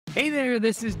Hey there,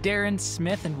 this is Darren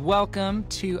Smith, and welcome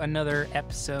to another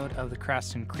episode of the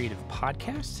Craftsman Creative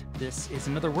Podcast. This is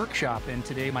another workshop, and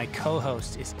today my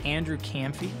co-host is Andrew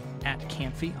Kamphey, at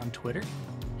Kamphey on Twitter.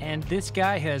 And this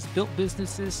guy has built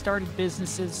businesses, started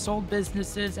businesses, sold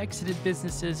businesses, exited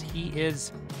businesses. He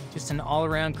is just an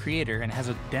all-around creator and has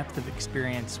a depth of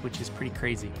experience, which is pretty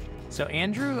crazy. So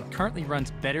Andrew currently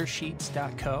runs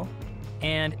bettersheets.co,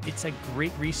 and it's a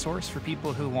great resource for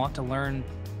people who want to learn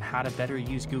how to better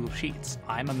use Google Sheets.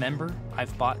 I'm a member.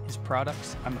 I've bought his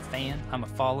products. I'm a fan. I'm a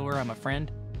follower. I'm a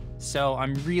friend. So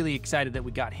I'm really excited that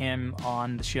we got him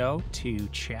on the show to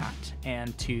chat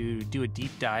and to do a deep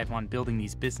dive on building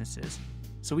these businesses.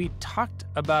 So we talked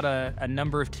about a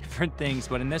number of different things,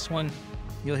 but in this one,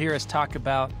 you'll hear us talk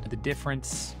about the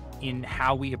difference in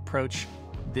how we approach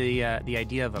the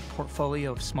idea of a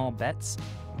portfolio of small bets,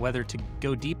 whether to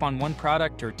go deep on one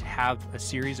product or to have a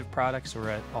series of products or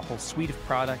a whole suite of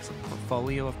products, a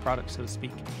portfolio of products, so to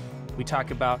speak. We talk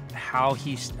about how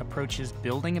he approaches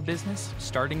building a business,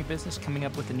 starting a business, coming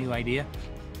up with a new idea.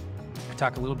 We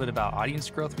talk a little bit about audience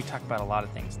growth. We talk about a lot of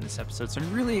things in this episode, so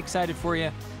I'm really excited for you.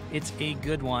 It's a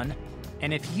good one.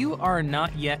 And if you are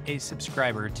not yet a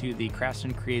subscriber to the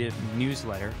Craftsman Creative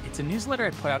newsletter, it's a newsletter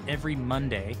I put out every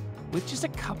Monday with just a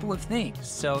couple of things.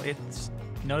 So it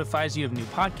notifies you of new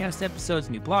podcast episodes,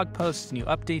 new blog posts, new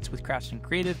updates with Craftsman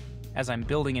Creative as I'm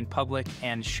building in public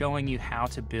and showing you how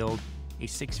to build a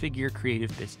six-figure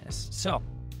creative business. So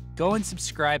go and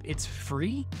subscribe. It's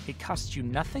free. It costs you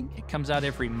nothing. It comes out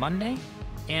every Monday.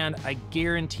 And I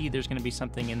guarantee there's going to be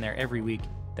something in there every week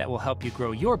that will help you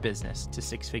grow your business to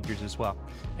six figures as well.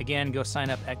 Again, go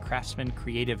sign up at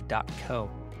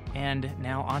craftsmancreative.co. And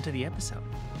now on to the episode.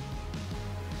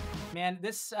 Man,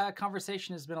 this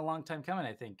conversation has been a long time coming,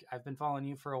 I think. I've been following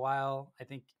you for a while. I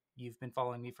think you've been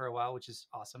following me for a while, which is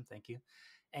awesome. Thank you.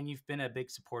 And you've been a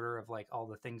big supporter of like all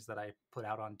the things that I put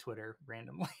out on Twitter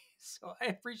randomly. So I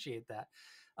appreciate that.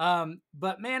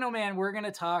 But man, oh man, we're going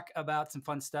to talk about some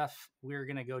fun stuff. We're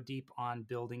going to go deep on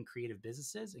building creative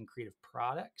businesses and creative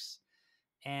products.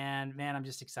 And man, I'm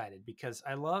just excited because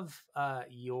I love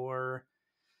your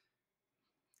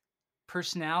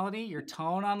personality, your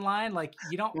tone online. Like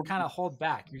you don't kind of hold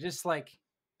back. You're just like,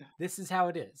 this is how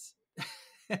it is.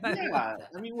 And I love that.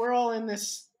 I mean, we're all in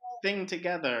this thing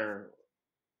together,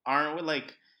 aren't we?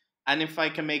 Like, and if I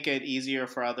can make it easier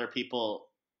for other people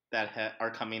that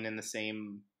are coming in the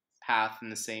same path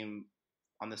and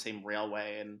on the same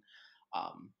railway, and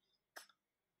um,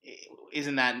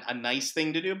 isn't that a nice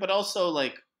thing to do? But also,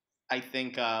 like, I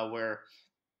think we're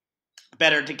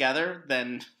better together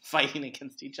than fighting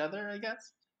against each other, I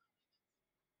guess.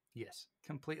 Yes,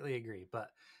 completely agree. But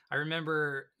I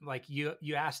remember like you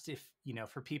asked if,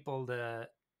 for people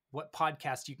what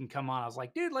podcast you can come on. I was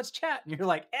like, dude, let's chat. And you're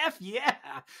like, F yeah.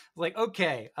 I was like,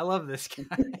 okay, I love this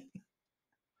guy.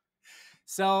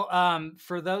 So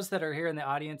for those that are here in the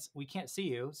audience, we can't see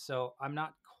you. So I'm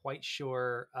not quite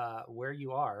sure where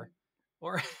you are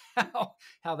or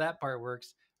how that part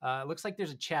works. It looks like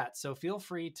there's a chat. So feel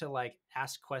free to like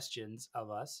ask questions of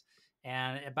us.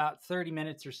 And about 30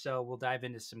 minutes or so, we'll dive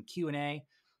into some Q&A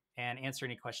and answer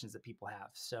any questions that people have.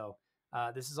 So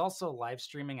this is also live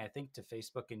streaming, I think, to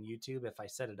Facebook and YouTube if I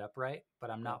set it up right,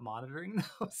 but I'm not monitoring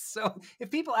those. So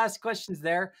if people ask questions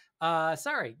there,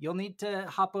 sorry, you'll need to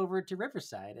hop over to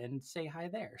Riverside and say hi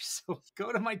there. So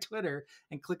go to my Twitter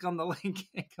and click on the link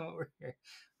and come over here.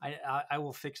 I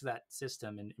will fix that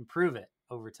system and improve it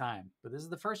over time. But this is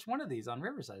the first one of these on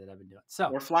Riverside that I've been doing. So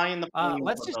We're flying the plane.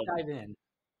 let's just dive in.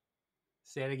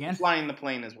 Say it again. We're flying the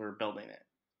plane as we're building it.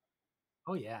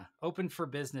 Oh, yeah. Open for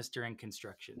business during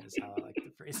construction is how I like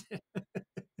to phrase it.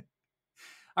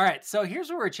 All right. So here's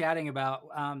what we're chatting about.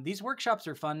 These workshops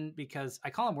are fun because I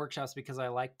call them workshops because I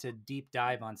like to deep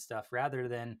dive on stuff rather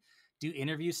than do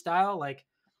interview style. Like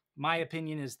my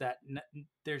opinion is that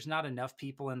there's not enough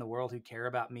people in the world who care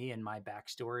about me and my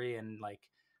backstory and like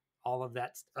all of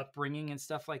that upbringing and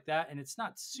stuff like that. And it's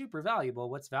not super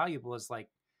valuable. What's valuable is like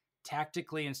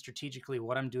tactically and strategically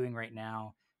what I'm doing right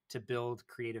now to build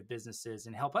creative businesses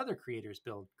and help other creators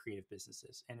build creative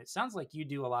businesses. And it sounds like you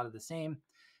do a lot of the same.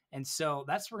 And so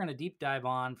that's what we're going to deep dive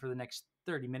on for the next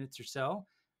 30 minutes or so.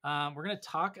 We're going to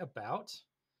talk about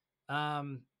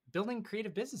building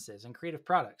creative businesses and creative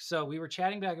products. So we were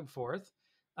chatting back and forth.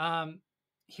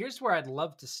 Here's where I'd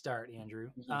love to start, Andrew.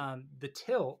 The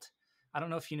Tilt. I don't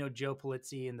know if you know Joe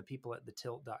Polizzi and the people at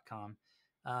thetilt.com.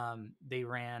 They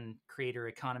ran Creator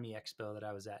Economy Expo that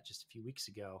I was at just a few weeks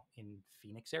ago in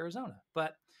Phoenix, Arizona.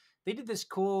 But they did this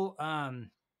cool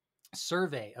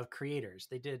survey of creators.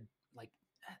 They did like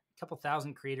a couple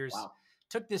thousand creators,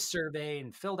 took this survey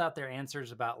and filled out their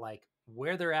answers about like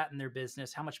where they're at in their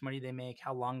business, how much money they make,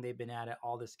 how long they've been at it,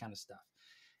 all this kind of stuff.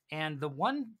 And the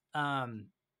one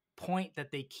point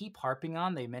that they keep harping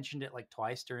on, they mentioned it like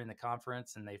twice during the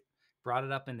conference, and they've brought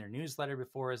it up in their newsletter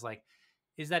before, is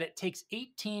that it takes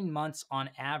 18 months on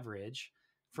average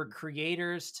for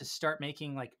creators to start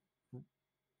making like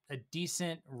a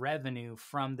decent revenue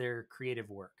from their creative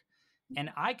work. And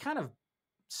I kind of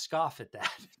scoff at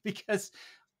that because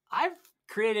I've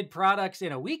created products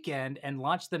in a weekend and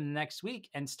launched them the next week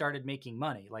and started making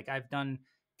money. Like I've done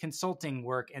consulting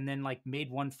work and then like made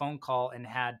one phone call and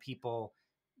had people,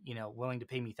 willing to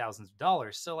pay me thousands of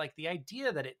dollars. So like the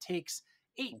idea that it takes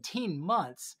 18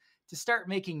 months to start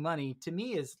making money to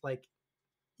me is like,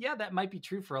 yeah, that might be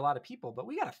true for a lot of people, but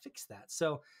we got to fix that.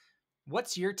 So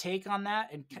what's your take on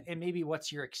that? And maybe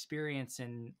what's your experience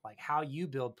in like how you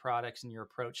build products and your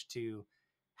approach to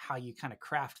how you kind of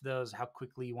craft those, how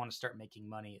quickly you want to start making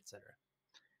money, et cetera?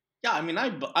 Yeah, I mean,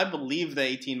 I believe the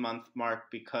 18-month mark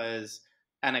because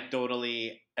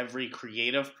anecdotally, every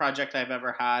creative project I've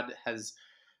ever had has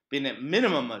been at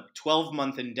minimum a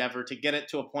 12-month endeavor to get it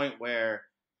to a point where,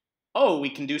 oh, we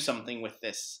can do something with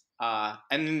this.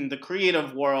 And in the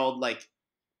creative world, like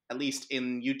at least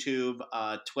in YouTube,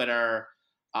 Twitter,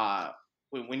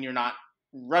 when you're not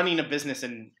running a business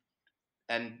and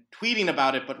tweeting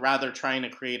about it, but rather trying to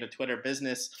create a Twitter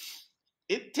business,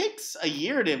 it takes a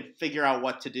year to figure out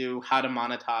what to do, how to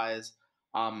monetize.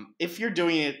 If you're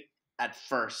doing it at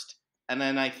first, and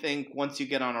then I think once you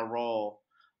get on a roll,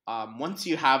 once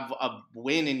you have a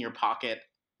win in your pocket,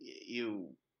 you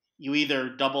you either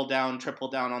double down,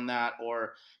 triple down on that,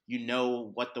 or you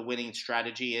know what the winning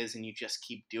strategy is, and you just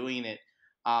keep doing it.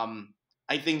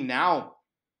 I think now,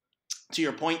 to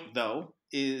your point though,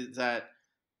 is that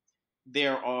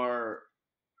there are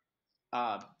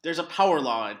there's a power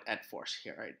law at force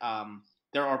here, right?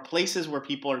 There are places where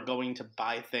people are going to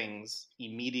buy things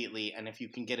immediately, and if you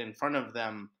can get in front of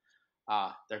them,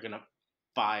 they're going to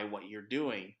buy what you're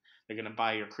doing. They're going to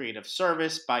buy your creative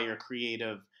service, buy your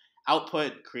creative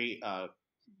output, create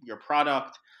your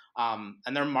product,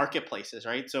 and they're marketplaces,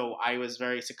 right? So I was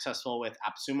very successful with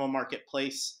AppSumo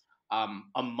Marketplace.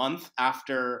 A month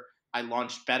after I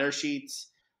launched Better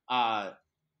Sheets, and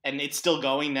it's still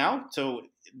going now. So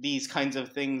these kinds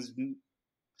of things,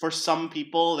 for some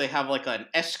people, they have like an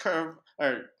S curve,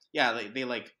 or yeah, they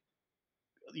like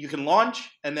you can launch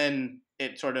and then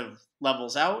it sort of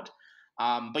levels out.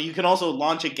 But you can also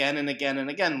launch again and again and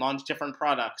again, launch different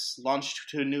products, launch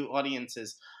to new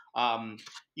audiences.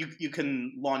 You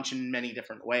can launch in many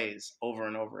different ways over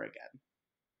and over again.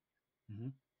 Mm-hmm.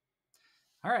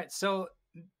 All right. So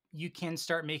you can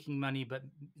start making money, but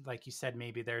like you said,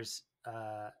 maybe there's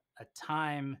a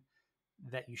time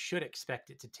that you should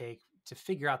expect it to take to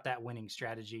figure out that winning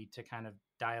strategy, to kind of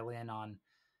dial in on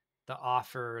the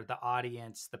offer, the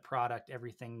audience, the product,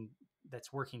 everything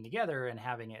that's working together and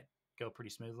having it go pretty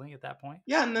smoothly at that point.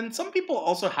 Yeah, and then some people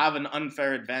also have an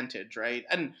unfair advantage, right?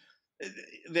 And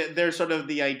there's sort of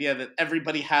the idea that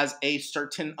everybody has a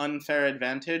certain unfair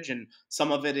advantage, and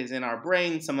some of it is in our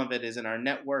brain, some of it is in our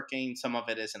networking, some of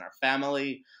it is in our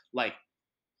family. Like,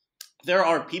 there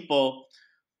are people,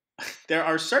 there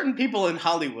are certain people in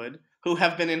Hollywood who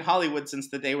have been in Hollywood since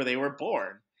the day where they were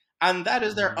born, and that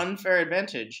is their unfair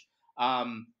advantage.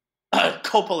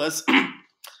 Coppola's,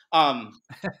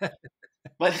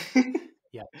 but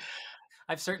Yeah,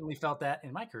 I've certainly felt that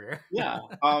in my career. yeah.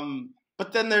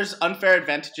 But then there's unfair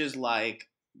advantages like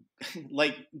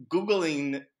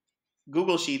googling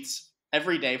Google Sheets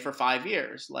every day for 5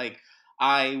 years. Like,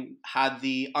 I had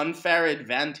the unfair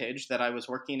advantage that I was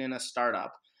working in a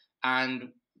startup, and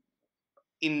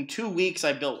in 2 weeks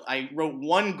I wrote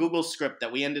one Google script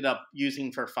that we ended up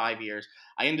using for 5 years.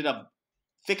 I ended up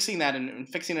fixing that and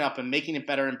fixing it up and making it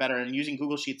better and better, and using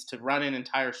Google Sheets to run an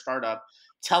entire startup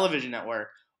television network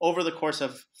over the course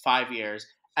of 5 years.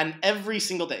 And every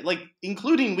single day, like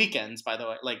including weekends, by the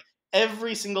way, like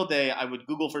every single day I would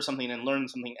Google for something and learn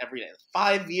something every day.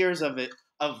 5 years of it,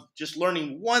 of just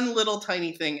learning one little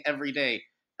tiny thing every day.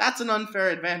 That's an unfair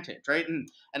advantage, right?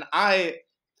 And I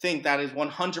think that is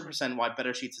 100% why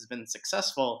Better Sheets has been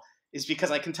successful, is because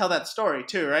I can tell that story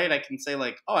too, right? I can say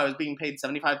like, oh, I was being paid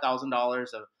 $75,000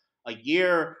 a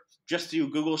year just to do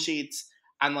Google Sheets,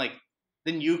 and like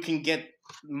then you can get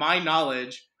my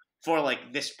knowledge for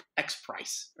like this X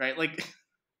price, right? Like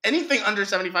anything under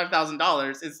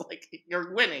 $75,000 is like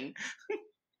you're winning.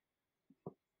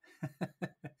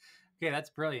 Okay,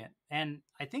 that's brilliant. And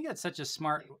I think that's such a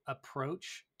smart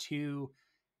approach to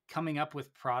coming up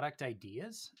with product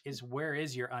ideas, is where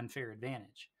is your unfair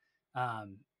advantage?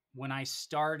 When I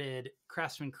started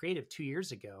Craftsman Creative 2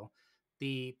 years ago,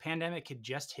 the pandemic had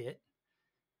just hit.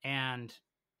 and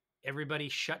everybody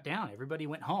shut down. Everybody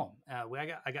went home.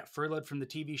 I got furloughed from the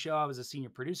TV show I was a senior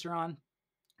producer on.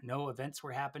 No events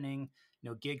were happening.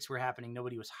 No gigs were happening.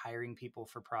 Nobody was hiring people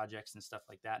for projects and stuff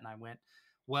like that. And I went,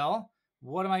 well,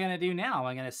 what am I going to do now? Am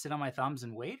I going to sit on my thumbs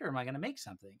and wait, or am I going to make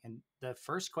something? And the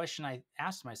first question I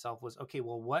asked myself was, okay,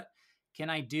 well, what can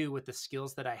I do with the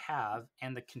skills that I have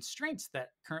and the constraints that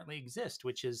currently exist,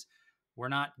 which is we're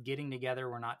not getting together.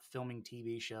 We're not filming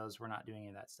TV shows. We're not doing any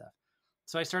of that stuff.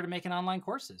 So I started making online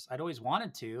courses. I'd always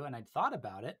wanted to, and I'd thought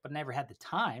about it, but never had the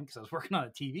time because I was working on a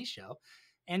TV show.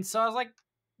 And so I was like,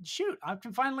 shoot, I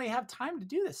can finally have time to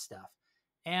do this stuff.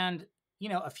 And,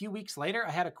 a few weeks later,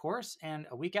 I had a course. And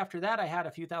a week after that, I had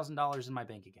a few $1,000s in my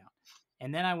bank account.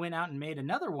 And then I went out and made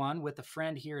another one with a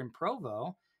friend here in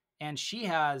Provo. And she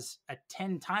has a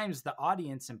 10 times the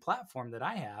audience and platform that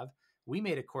I have. We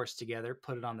made a course together,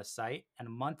 put it on the site. And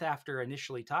a month after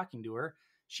initially talking to her,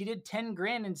 she did 10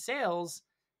 grand in sales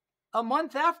a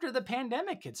month after the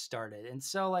pandemic had started. And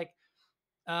so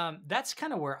that's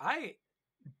kind of where I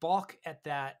balk at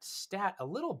that stat a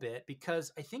little bit,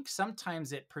 because I think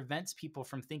sometimes it prevents people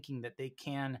from thinking that they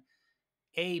can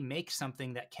A, make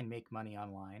something that can make money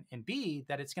online, and B,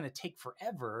 that it's going to take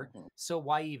forever. So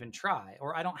why even try?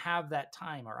 Or I don't have that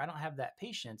time, or I don't have that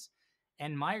patience.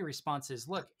 And my response is,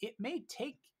 look, it may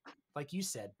take, like you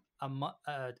said,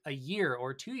 a year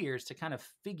or 2 years to kind of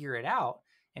figure it out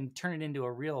and turn it into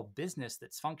a real business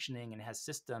that's functioning and has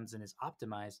systems and is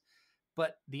optimized.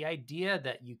 But the idea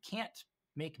that you can't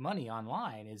make money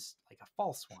online is like a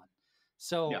false one.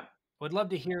 So Yeah. would love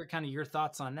to hear kind of your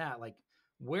thoughts on that. Like,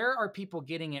 where are people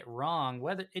getting it wrong?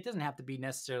 Whether it doesn't have to be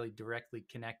necessarily directly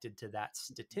connected to that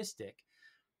statistic,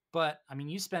 but I mean,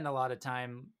 you spend a lot of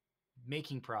time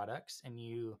making products, and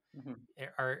you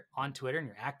are on Twitter and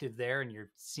you're active there, and you're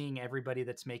seeing everybody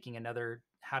that's making another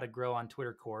how to grow on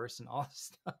Twitter course and all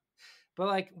this stuff. But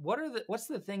like, what's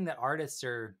the thing that artists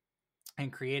are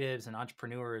and creatives and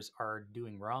entrepreneurs are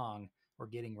doing wrong or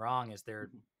getting wrong as they're,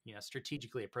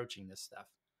 strategically approaching this stuff?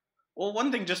 Well,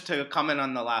 one thing, just to comment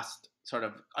on the last sort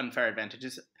of unfair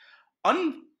advantages,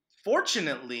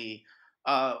 unfortunately,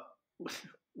 uh,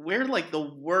 we're like the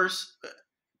worst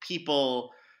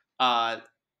people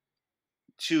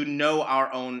to know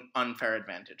our own unfair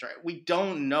advantage, right? We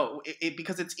don't know it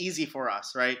because it's easy for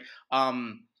us, right?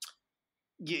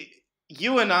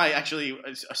 You and I actually,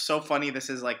 it's so funny.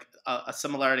 This is like a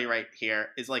similarity right here.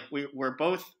 Is like we're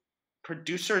both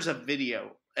producers of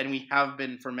video, and we have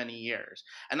been for many years.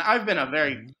 And I've been a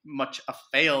very much a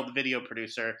failed video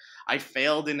producer. I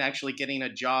failed in actually getting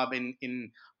a job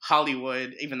in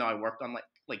Hollywood, even though I worked on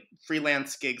like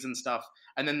freelance gigs and stuff.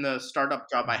 And then the startup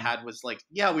job I had was like,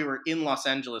 yeah, we were in Los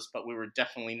Angeles, but we were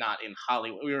definitely not in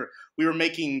Hollywood. We were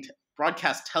making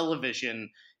broadcast television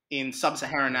in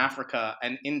sub-Saharan Africa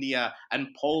and India and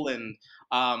Poland.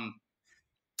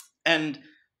 And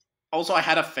also I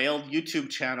had a failed YouTube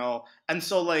channel. And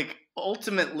so like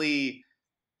ultimately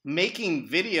making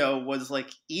video was like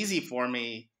easy for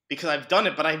me because I've done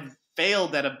it, but I've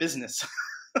failed at a business.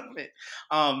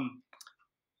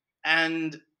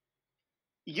 And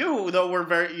you,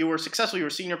 though, you were successful. You were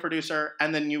a senior producer,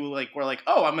 and then you were like,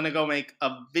 oh, I'm gonna go make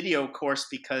a video course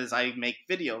because I make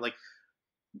video. Like,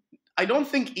 I don't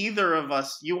think either of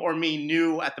us, you or me,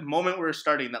 knew at the moment we were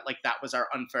starting that that was our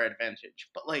unfair advantage.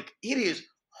 But it is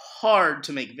hard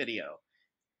to make video.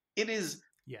 It is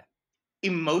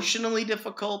emotionally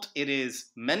difficult. It is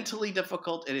mentally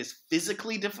difficult. It is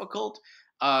physically difficult.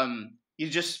 You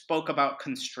just spoke about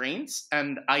constraints,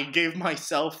 and I gave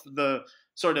myself the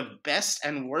sort of best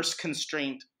and worst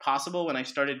constraint possible when I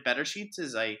started Better Sheets.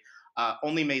 Is I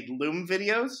only made Loom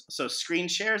videos, so screen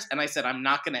shares, and I said I'm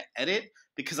not going to edit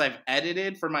because I've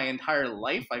edited for my entire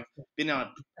life. I've been on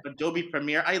Adobe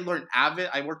Premiere. I learned Avid.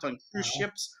 I worked on cruise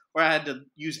ships where I had to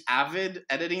use Avid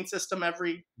editing system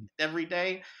every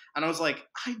day, and I was like,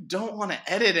 I don't want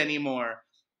to edit anymore.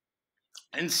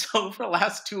 And so for the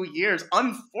last 2 years,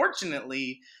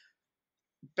 unfortunately,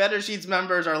 Better Sheets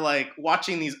members are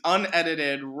watching these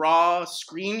unedited, raw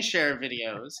screen share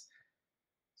videos.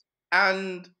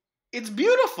 And it's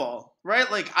beautiful, right?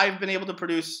 I've been able to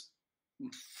produce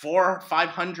 400 or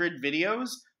 500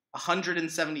 videos.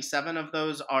 177 of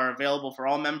those are available for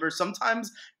all members. Sometimes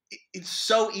it's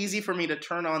so easy for me to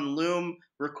turn on Loom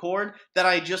record that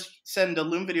I just send a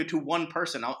Loom video to one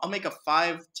person. I'll make a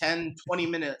 5, 10,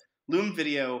 20-minute Loom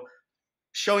video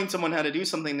showing someone how to do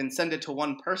something and send it to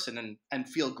one person and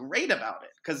feel great about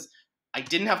it because I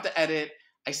didn't have to edit.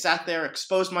 I sat there,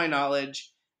 exposed my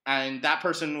knowledge, and that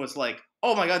person was like,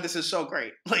 oh my God, this is so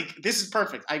great. This is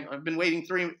perfect. I've been waiting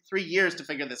three years to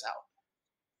figure this out.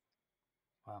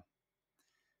 Wow.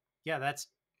 Yeah, that's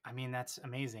I mean, that's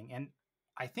amazing. And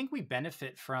I think we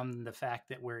benefit from the fact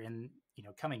that we're in,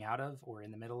 coming out of or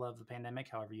in the middle of the pandemic,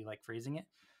 however you like phrasing it,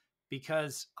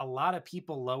 because a lot of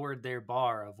people lowered their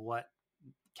bar of what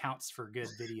counts for good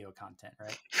video content,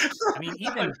 right? I mean,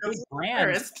 even That's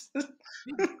embarrassed.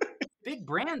 big, big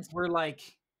brands were like,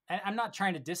 and I'm not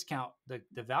trying to discount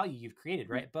the value you've created,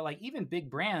 right? But like even big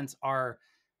brands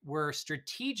were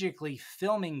strategically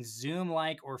filming Zoom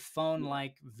like or phone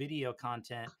like video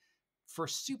content for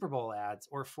Super Bowl ads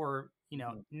or for,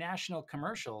 national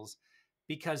commercials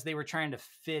because they were trying to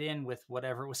fit in with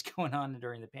whatever was going on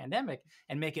during the pandemic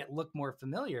and make it look more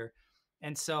familiar.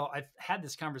 And so I've had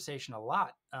this conversation a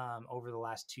lot over the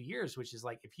last 2 years, which is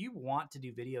like, if you want to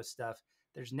do video stuff,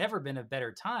 there's never been a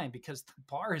better time because the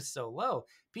bar is so low.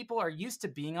 People are used to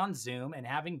being on Zoom and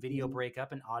having video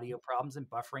breakup and audio problems and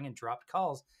buffering and dropped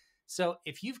calls. So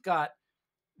if you've got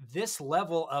this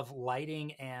level of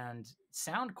lighting and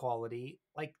sound quality,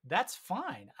 like that's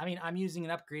fine. I mean, I'm using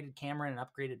an upgraded camera and an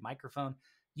upgraded microphone.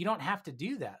 You don't have to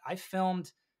do that. I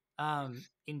filmed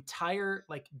entire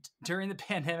during the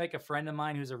pandemic, a friend of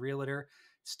mine who's a realtor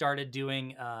started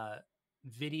doing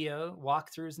video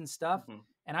walkthroughs and stuff.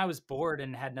 And I was bored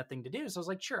and had nothing to do. So I was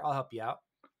like, sure, I'll help you out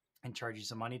and charge you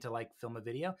some money to like film a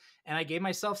video. And I gave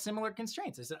myself similar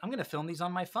constraints. I said, I'm going to film these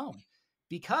on my phone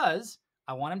because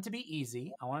I want them to be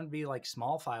easy. I want them to be like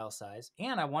small file size.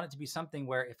 And I want it to be something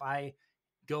where if I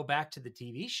go back to the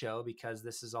TV show, because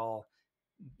this is all,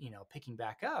 picking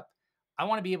back up, I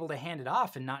want to be able to hand it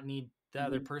off and not need the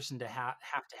other person to have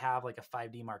to have like a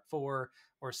 5D Mark IV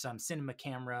or some cinema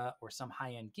camera or some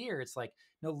high-end gear. It's like,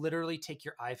 no, literally take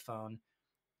your iPhone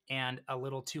and a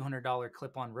little $200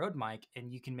 clip-on Rode mic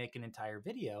and you can make an entire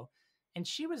video. And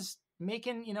she was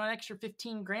making, an extra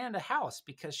 15 grand a house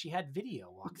because she had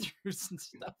video walkthroughs and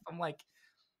stuff. I'm like,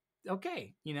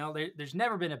 okay, there's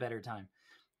never been a better time.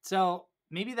 So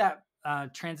maybe that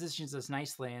transitions us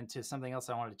nicely into something else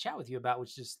I wanted to chat with you about,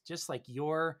 which is just like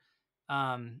your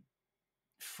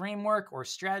framework or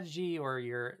strategy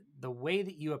or the way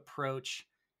that you approach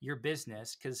your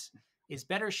business. Because is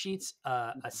Better Sheets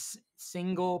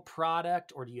single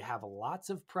product, or do you have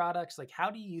lots of products? Like, how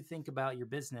do you think about your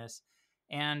business?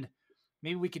 And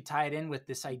maybe we could tie it in with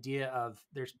this idea of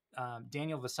there's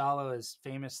Daniel Vassallo has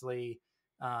famously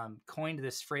coined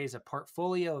this phrase, a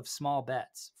portfolio of small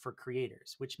bets for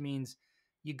creators, which means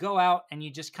you go out and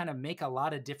you just kind of make a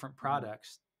lot of different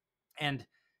products and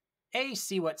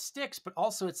see what sticks, but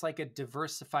also it's like a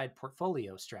diversified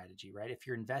portfolio strategy, right? If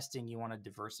you're investing, you want to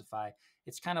diversify.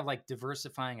 It's kind of like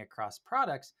diversifying across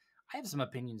products. I have some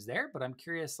opinions there, but I'm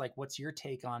curious, like, what's your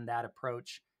take on that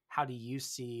approach? How do you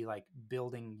see like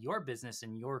building your business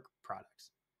and your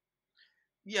products?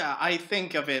 Yeah, I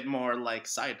think of it more like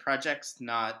side projects,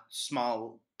 not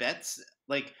small bets.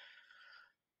 Like,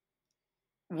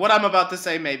 what I'm about to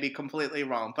say may be completely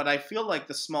wrong, but I feel like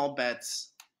the small bets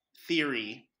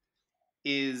theory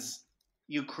is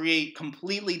you create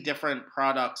completely different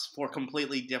products for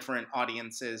completely different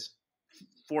audiences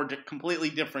for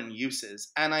completely different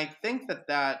uses. And I think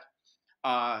that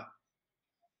uh,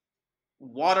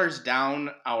 waters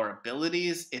down our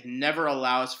abilities. It never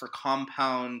allows for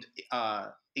compound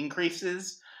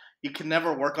increases. You can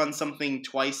never work on something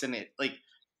twice and it like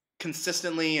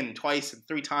consistently and twice and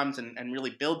three times and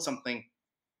really build something.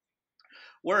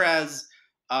 Whereas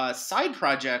side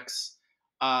projects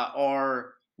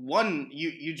are one,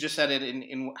 you just said it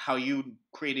in how you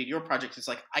created your project. It's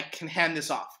like, I can hand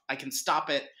this off. I can stop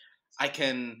it. I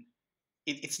can,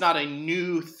 it's not a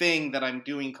new thing that I'm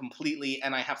doing completely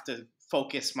and I have to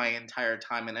focus my entire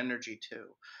time and energy to.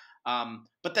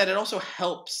 But that it also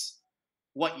helps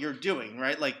what you're doing,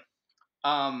 right? Like,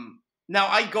 now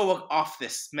I go off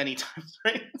this many times,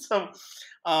 right? So,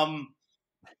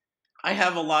 I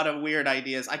have a lot of weird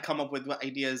ideas. I come up with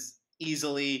ideas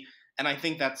easily, and I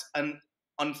think that's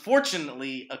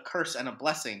unfortunately a curse and a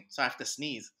blessing. So I have to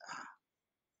sneeze.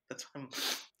 That's what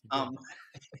I'm,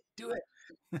 Do it.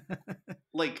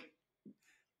 like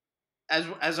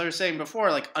as I was saying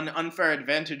before, like an unfair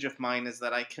advantage of mine is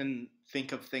that I can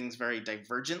think of things very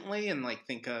divergently and like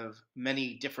think of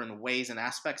many different ways and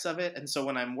aspects of it. And so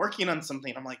when I'm working on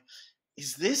something, I'm like,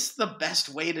 is this the best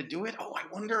way to do it? Oh, I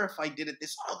wonder if I did it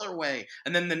this other way.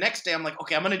 And then the next day I'm like,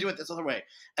 okay, I'm going to do it this other way.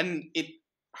 And it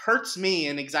hurts me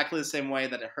in exactly the same way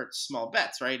that it hurts small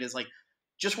bets, right? Is like,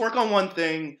 just work on one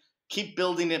thing, keep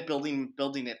building it.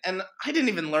 And I didn't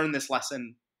even learn this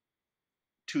lesson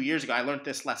 2 years ago. I learned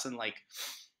this lesson like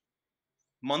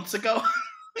months ago.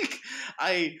 Like,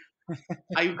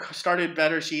 I started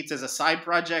Better Sheets as a side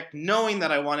project, knowing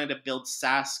that I wanted to build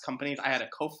SaaS companies. I had a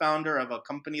co-founder of a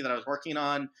company that I was working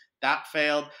on that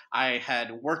failed. I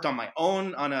had worked on my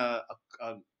own on a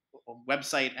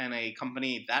website and a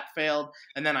company that failed,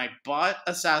 and then I bought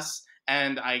a SaaS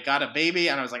and I got a baby,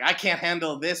 and I was like, I can't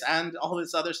handle this and all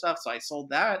this other stuff, so I sold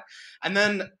that. And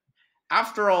then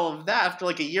after all of that, after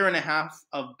like a year and a half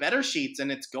of Better Sheets,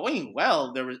 and it's going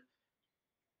well, there was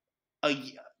a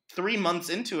 3 months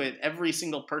into it, every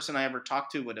single person I ever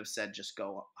talked to would have said, just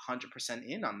go 100%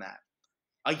 in on that.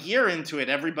 A year into it,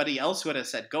 everybody else would have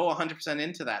said, go 100%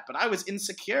 into that. But I was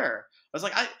insecure. I was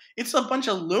like, it's a bunch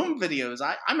of Loom videos.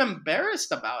 I'm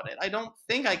embarrassed about it. I don't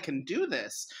think I can do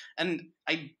this. And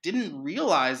I didn't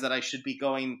realize that I should be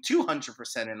going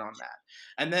 200% in on that.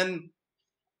 And then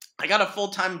I got a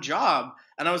full-time job,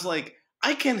 and I was like,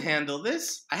 I can handle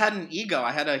this. I had an ego.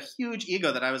 I had a huge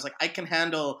ego that I was like, I can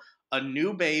handle a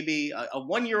new baby, a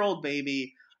 1-year-old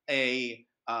baby, a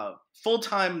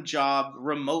full-time job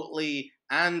remotely,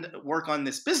 and work on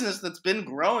this business that's been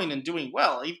growing and doing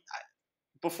well.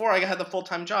 Before I had the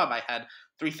full-time job, I had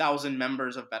 3,000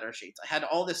 members of Better Sheets. I had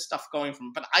all this stuff going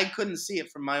from, but I couldn't see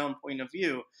it from my own point of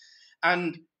view,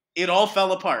 and it all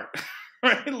fell apart.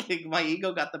 Right? Like my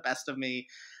ego got the best of me,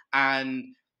 and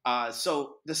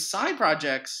so the side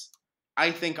projects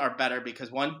I think are better because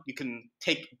one, you can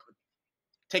take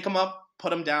them up, put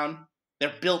them down.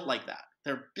 They're built like that.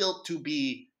 They're built to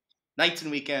be nights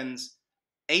and weekends,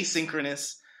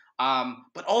 asynchronous,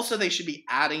 but also they should be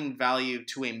adding value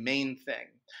to a main thing.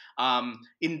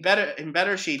 In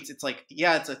better sheets, it's like,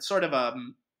 yeah, it's a sort of a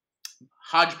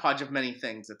hodgepodge of many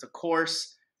things. It's a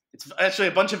course. It's actually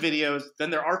a bunch of videos. Then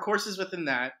there are courses within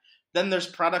that. Then there's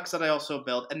products that I also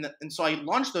build, and so I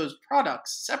launched those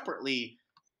products separately,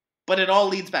 but it all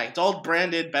leads back. It's all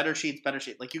branded Better Sheets, Better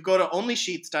Sheet. Like you go to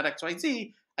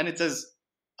onlysheets.xyz and it says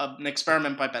an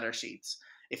experiment by Better Sheets.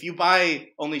 If you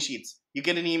buy Only Sheets, you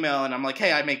get an email and I'm like,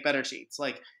 hey, I make Better Sheets.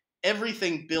 Like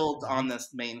everything builds on this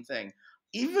main thing.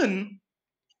 Even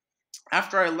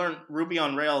after I learned Ruby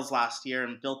on Rails last year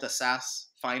and built a SaaS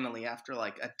finally after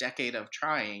like a decade of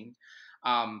trying,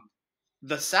 um,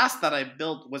 the SaaS that I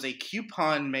built was a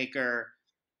coupon maker.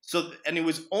 So, and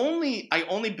I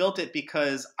only built it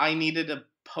because I needed to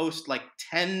post like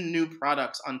 10 new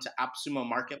products onto AppSumo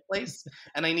Marketplace,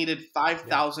 and I needed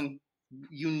 5,000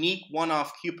 unique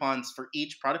one-off coupons for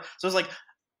each product. So it's like,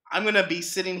 I'm going to be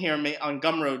sitting here on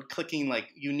Gumroad clicking like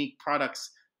unique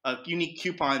products, unique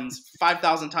coupons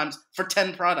 5,000 times for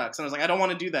 10 products. And I was like, I don't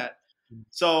want to do that.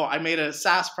 So I made a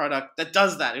SaaS product that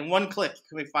does that in one click. You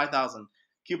can make 5,000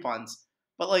 coupons.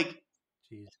 But like,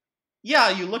 Jeez. yeah,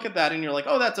 you look at that and you're like,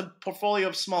 oh, that's a portfolio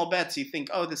of small bets. You think,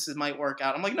 oh, this might work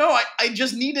out. I'm like, no, I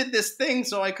just needed this thing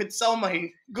so I could sell my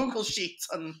Google Sheets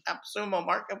on AppSumo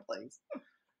Marketplace.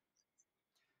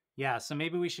 Yeah, so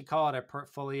maybe we should call it a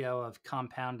portfolio of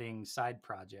compounding side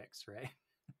projects, right?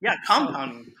 Yeah,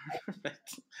 compounding.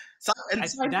 So, and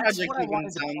side that's project what I even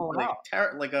wanted to sounds pull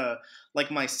like out.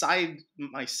 like my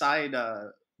side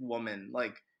woman.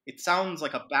 Like it sounds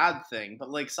like a bad thing, but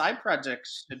like side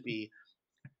projects should be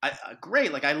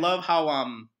great. Like I love how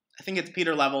I think it's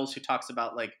Peter Levels who talks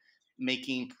about like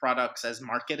making products as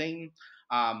marketing.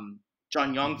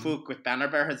 John Youngfook with Banner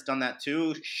Bear has done that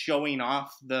too, showing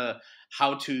off the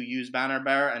how to use Banner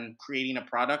Bear and creating a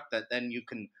product that then you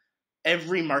can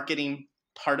every marketing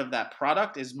part of that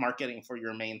product is marketing for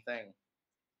your main thing.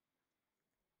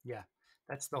 Yeah,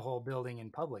 that's the whole building in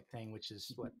public thing, which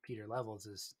is what Peter Levels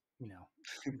is,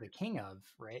 the king of,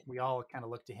 right? We all kind of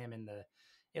look to him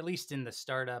at least in the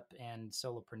startup and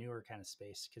solopreneur kind of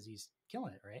space, because he's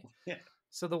killing it, right? Yeah.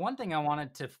 So the one thing I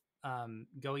wanted to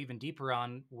go even deeper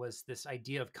on was this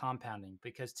idea of compounding,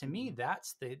 because to me,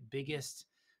 that's the biggest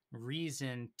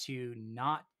reason to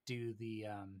not do the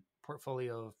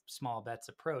portfolio of small bets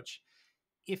approach.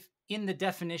 If in the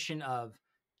definition of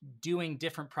doing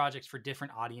different projects for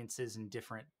different audiences and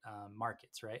different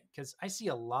markets, right? Because I see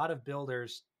a lot of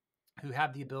builders who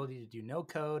have the ability to do no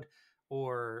code,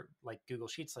 or like Google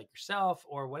Sheets like yourself,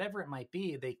 or whatever it might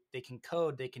be. They can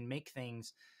code, they can make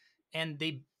things, and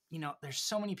there's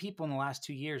so many people in the last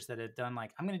 2 years that have done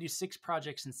like, I'm going to do 6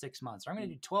 projects in 6 months, or I'm going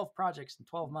to do 12 projects in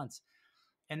 12 months.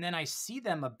 And then I see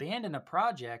them abandon a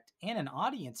project and an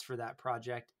audience for that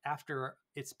project after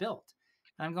it's built.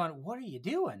 And I'm going, what are you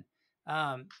doing?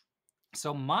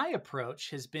 So my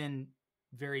approach has been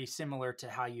very similar to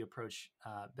how you approach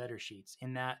Better Sheets,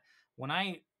 in that when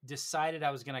I decided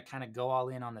I was going to kind of go all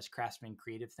in on this Craftsman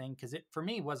creative thing, because it for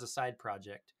me was a side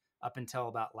project up until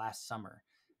about last summer.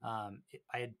 I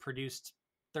had produced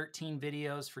 13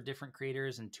 videos for different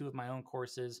creators and 2 of my own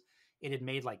courses. It had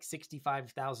made like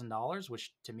 $65,000,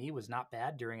 which to me was not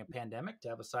bad during a pandemic to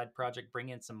have a side project bring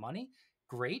in some money.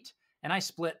 Great. And I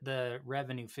split the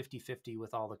revenue 50-50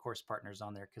 with all the course partners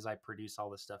on there because I produce all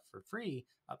this stuff for free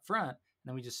up front. And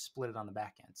then we just split it on the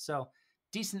back end. So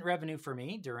decent revenue for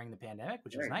me during the pandemic,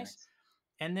 which was Very nice. nice.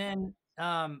 And then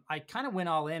I kind of went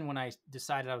all in when I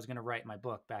decided I was going to write my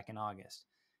book back in August.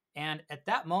 And at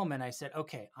that moment, I said,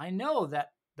 okay, I know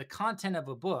that the content of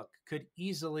a book could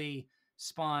easily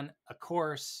spawn a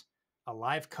course, a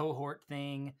live cohort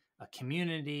thing, a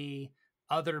community,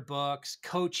 other books,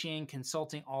 coaching,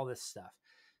 consulting, all this stuff.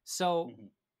 So Mm-hmm.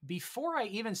 before I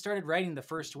even started writing the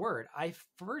first word, I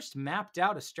first mapped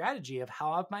out a strategy of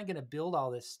how am I going to build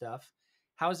all this stuff?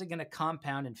 How is it going to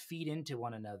compound and feed into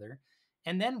one another?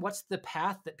 And then what's the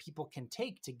path that people can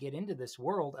take to get into this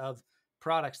world of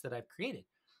products that I've created?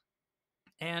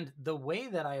 And the way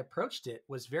that I approached it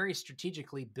was very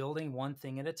strategically building one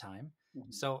thing at a time.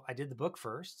 Mm-hmm. So I did the book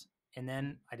first, and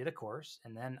then I did a course,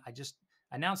 and then I just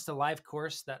announced a live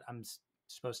course that I'm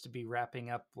supposed to be wrapping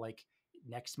up like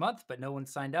next month, but no one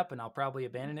signed up, and I'll probably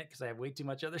abandon it because I have way too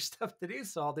much other stuff to do.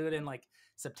 So I'll do it in like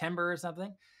September or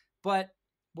something. But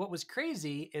what was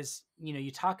crazy is,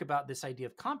 you talk about this idea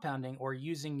of compounding or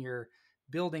using your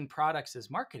building products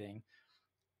as marketing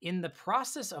in the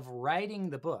process of writing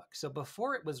the book. So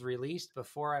before it was released,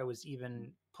 before I was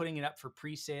even putting it up for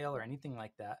pre-sale or anything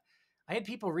like that, I had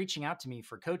people reaching out to me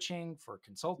for coaching, for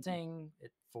consulting,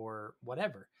 for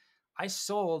whatever. I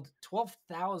sold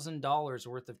 $12,000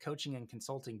 worth of coaching and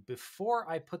consulting before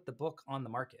I put the book on the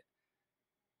market.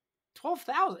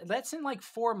 12,000. That's in like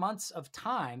 4 months of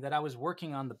time that I was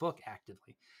working on the book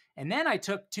actively. And then I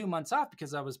took 2 months off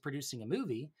because I was producing a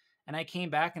movie. And I came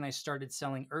back and I started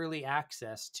selling early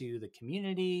access to the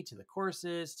community, to the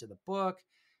courses, to the book,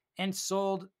 and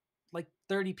sold like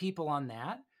 30 people on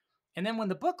that. And then when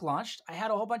the book launched, I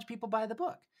had a whole bunch of people buy the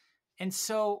book. And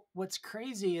so what's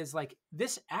crazy is like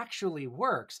this actually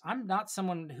works. I'm not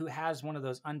someone who has one of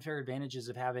those unfair advantages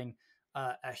of having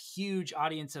a huge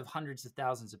audience of hundreds of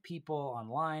thousands of people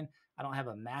online. I don't have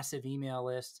a massive email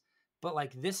list, but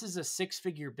like this is a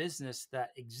 6-figure business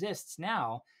that exists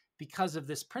now because of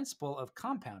this principle of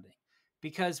compounding.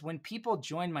 Because when people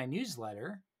join my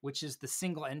newsletter, which is the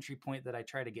single entry point that I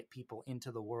try to get people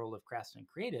into the world of Craftsman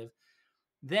Creative,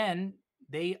 then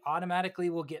they automatically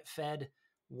will get fed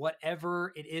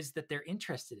whatever it is that they're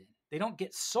interested in. They don't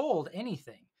get sold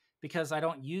anything because I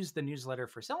don't use the newsletter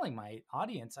for selling my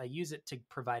audience. I use it to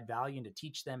provide value and to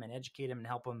teach them and educate them and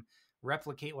help them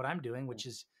replicate what I'm doing, which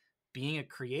is being a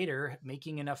creator,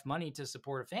 making enough money to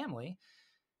support a family.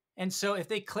 And so if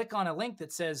they click on a link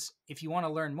that says, if you want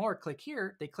to learn more, click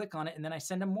here, they click on it, and then I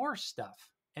send them more stuff.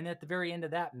 And at the very end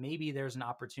of that, maybe there's an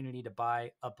opportunity to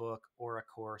buy a book or a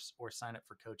course or sign up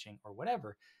for coaching or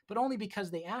whatever, but only because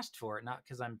they asked for it, not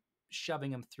because I'm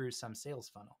shoving them through some sales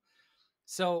funnel.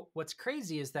 So what's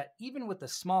crazy is that even with a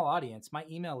small audience, my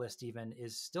email list even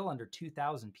is still under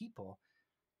 2,000 people.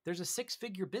 There's a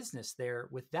 6-figure business there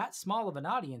with that small of an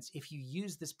audience if you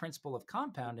use this principle of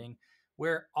compounding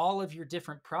where all of your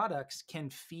different products can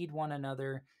feed one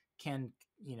another, can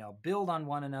build on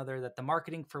one another, that the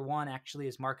marketing for one actually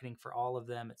is marketing for all of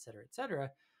them, et cetera, et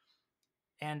cetera.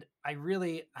 And I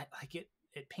like it.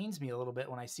 It pains me a little bit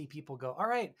when I see people go, all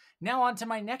right, now on to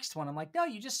my next one. I'm like, no,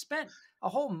 you just spent a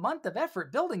whole month of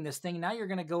effort building this thing. Now you're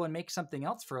going to go and make something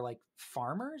else for like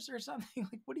farmers or something.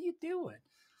 Like, what are you doing?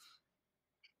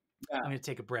 Yeah. I'm going to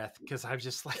take a breath because I was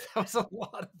just like, that was a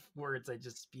lot of words I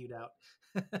just spewed out.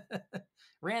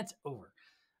 Rant over.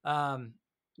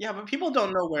 Yeah, but people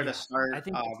don't know where to Yeah, start. I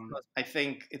I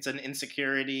think it's an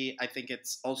insecurity. I think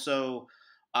it's also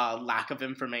lack of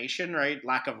information, right?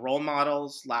 Lack of role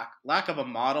models, lack of a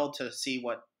model to see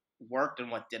what worked and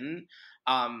what didn't.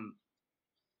 Um,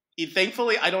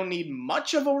 Thankfully, I don't need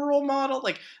much of a role model.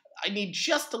 Like, I need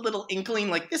just a little inkling,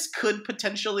 like this could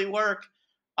potentially work.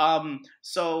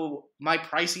 So my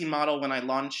pricing model when I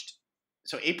launched,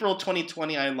 so April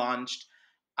 2020, I launched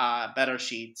Better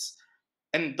Sheets,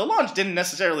 and the launch didn't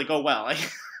necessarily go well.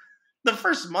 The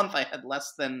first month I had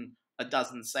less than a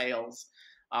dozen sales,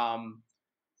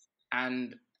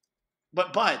 and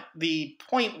but the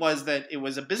point was that it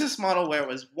was a business model where it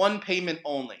was one payment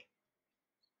only.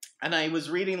 And I was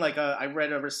reading I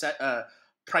read a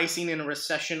pricing in a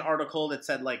recession article that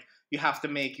said like you have to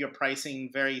make your pricing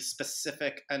very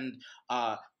specific and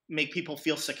make people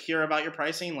feel secure about your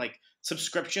pricing. Like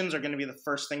subscriptions are going to be the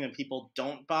first thing that people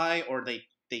don't buy or they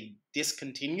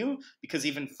discontinue because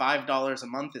even $5 a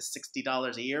month is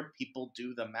 $60 a year. People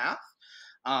do the math.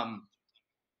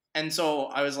 And so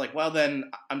I was like, well,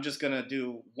 then I'm just going to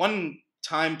do one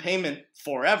time payment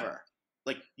forever.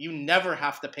 like, you never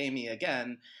have to pay me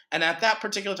again. And at that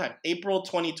particular time, April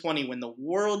 2020, when the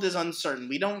world is uncertain,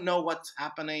 we don't know what's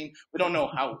happening. We don't know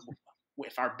how,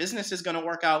 if our business is going to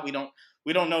work out. We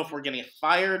don't know if we're going to get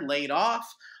fired, laid off.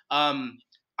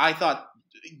 I thought,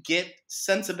 get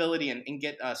sensibility and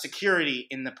get security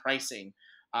in the pricing.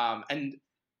 And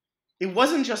it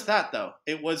wasn't just that though.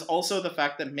 It was also the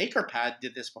fact that MakerPad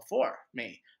did this before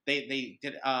me. They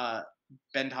did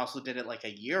Ben Tousle did it like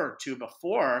a year or two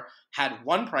before, had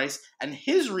one price, and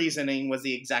his reasoning was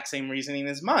the exact same reasoning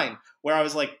as mine, where I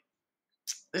was like,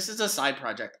 this is a side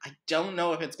project. I don't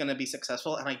know if it's going to be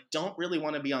successful, and I don't really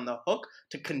want to be on the hook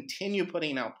to continue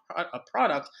putting out a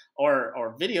product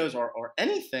or videos or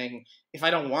anything if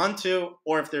I don't want to,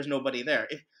 or if there's nobody there.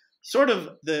 Sort of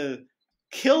the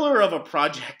killer of a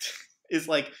project is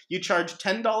like you charge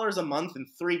 $10 a month and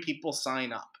 3 people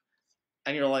sign up,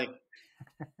 and you're like,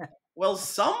 well,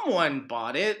 someone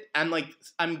bought it, and like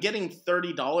I'm getting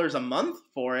 $30 a month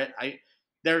for it.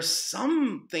 There's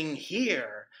something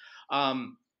here.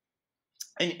 And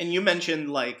you mentioned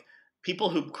like people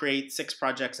who create 6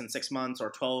 projects in 6 months,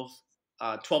 or 12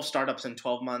 startups in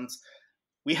 12 months.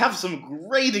 We have some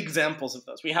great examples of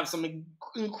those. We have some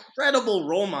incredible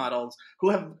role models who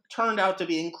have turned out to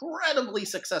be incredibly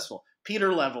successful.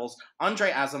 Peter Levels,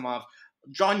 Andre Asimov,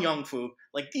 John Youngfu.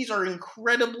 Like, these are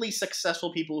incredibly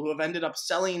successful people who have ended up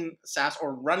selling SaaS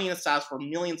or running a SaaS for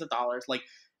millions of dollars. Like,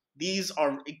 these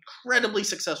are incredibly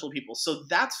successful people. So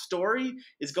that story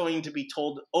is going to be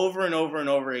told over and over and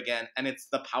over again, and it's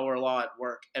the power law at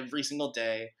work every single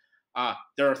day.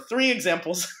 There are 3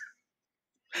 examples,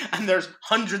 and there's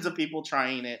hundreds of people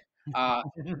trying it.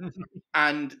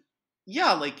 And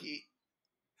yeah, like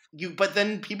but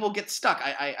then people get stuck.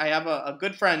 I have a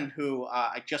good friend who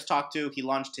I just talked to. He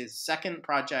launched his second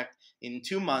project in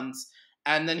 2 months,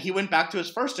 and then he went back to his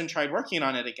first and tried working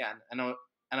on it again. And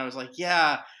I was like,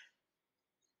 yeah,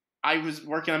 I was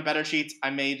working on Better Sheets.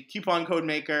 I made Coupon Code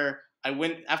Maker.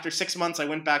 After 6 months, I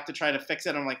went back to try to fix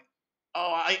it. I'm like,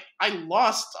 oh, I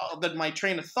lost my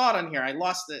train of thought on here. I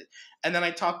lost it. And then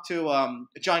I talked to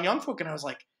John Youngfolk, and I was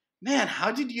like, man,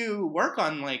 how did you work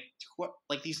on like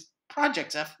these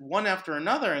projects one after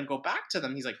another and go back to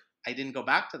them? He's like, I didn't go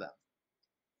back to them.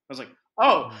 I was like,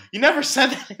 oh, you never said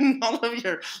that in all of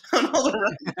your on all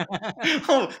the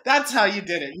oh, that's how you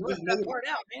did it. You just that part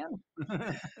out,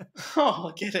 man. Oh,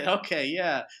 I get it. Okay,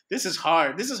 yeah. This is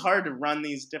hard. This is hard to run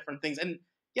these different things. And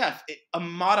yeah, a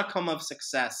modicum of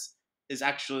success is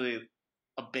actually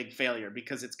a big failure,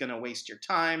 because it's going to waste your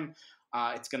time.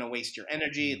 It's going to waste your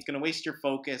energy. It's going to waste your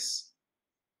focus.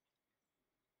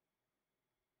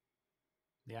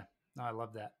 Yeah, no, I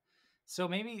love that. So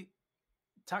maybe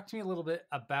talk to me a little bit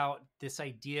about this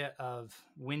idea of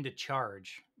when to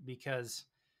charge, because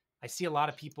I see a lot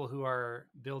of people who are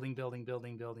building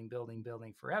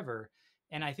forever.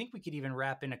 And I think we could even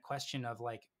wrap in a question of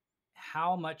like,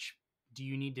 how much do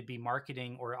you need to be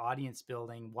marketing or audience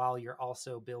building while you're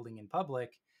also building in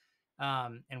public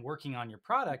and working on your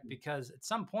product? Because at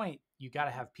some point you got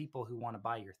to have people who want to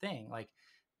buy your thing. Like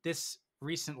this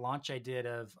recent launch I did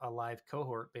of a live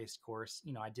cohort based course,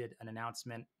 I did an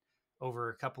announcement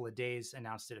over a couple of days,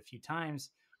 announced it a few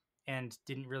times, and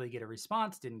didn't really get a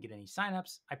response, didn't get any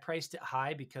signups. I priced it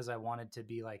high because I wanted to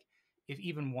be like, if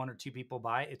even 1 or 2 people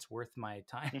buy, it's worth my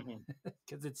time,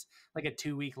 because it's like a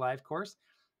 2-week live course.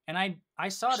 And I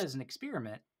saw it as an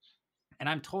experiment, and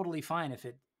I'm totally fine if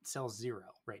it sells 0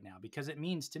 right now, because it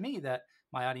means to me that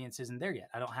my audience isn't there yet.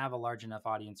 I don't have a large enough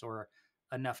audience or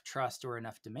enough trust or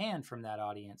enough demand from that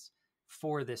audience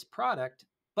for this product.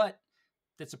 But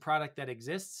it's a product that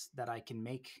exists that I can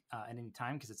make at any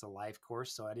time, because it's a live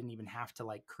course. So I didn't even have to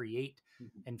like create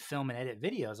and film and edit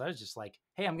videos. I was just like,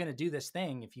 hey, I'm going to do this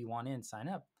thing. If you want in, sign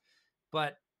up.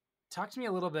 But talk to me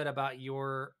a little bit about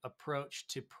your approach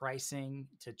to pricing,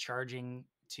 to charging,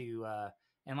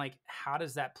 and like, how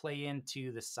does that play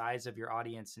into the size of your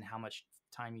audience and how much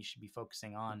time you should be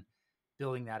focusing on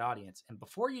building that audience? And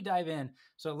before you dive in,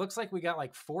 so it looks like we got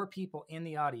like 4 people in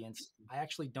the audience. I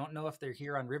actually don't know if they're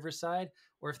here on Riverside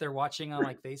or if they're watching on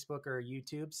like Facebook or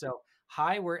YouTube. So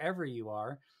hi, wherever you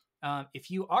are. If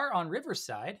you are on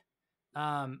Riverside,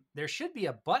 there should be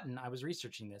a button. I was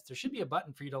researching this. There should be a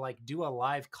button for you to like do a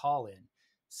live call in.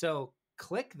 So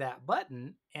click that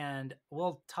button and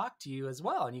we'll talk to you as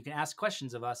well. And you can ask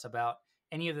questions of us about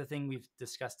any of the thing we've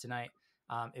discussed tonight.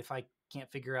 If I can't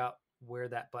figure out where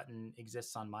that button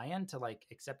exists on my end to like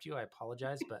accept you, I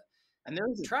apologize, but and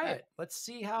there's try it. Let's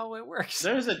see how it works.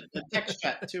 There's a text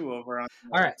chat too over on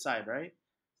the right side, right?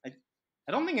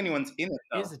 I don't think anyone's in it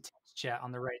though. There is a text chat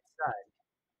on the right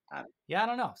side. Yeah, I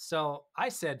don't know. So I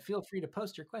said, feel free to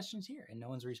post your questions here, and no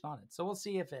one's responded. So we'll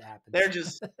see if it happens. They're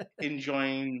just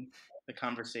enjoying the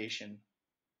conversation.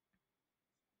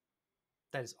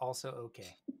 That is also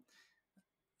okay.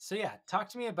 So yeah, talk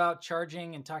to me about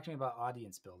charging and talk to me about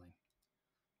audience building.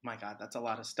 My God, that's a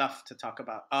lot of stuff to talk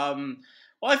about.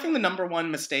 Well, I think the number one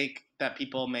mistake that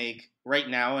people make right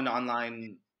now in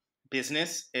online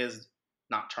business is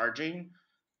not charging.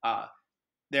 Uh,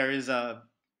 there is a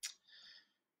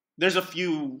there's a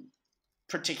few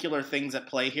particular things at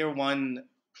play here. One,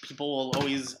 people will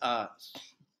always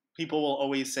people will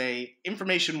always say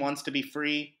information wants to be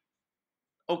free.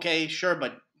 Okay, sure,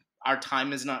 but our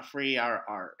time is not free.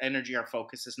 Our energy, our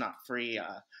focus is not free.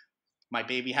 My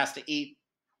baby has to eat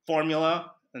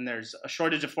formula, and there's a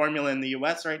shortage of formula in the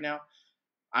U.S. right now.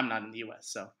 I'm not in the U.S.,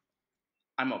 so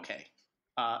I'm okay.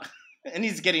 Uh, and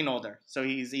he's getting older, so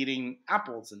he's eating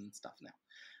apples and stuff now.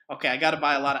 Okay, I got to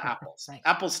buy a lot of apples. Nice.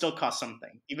 Apples still cost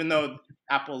something, even though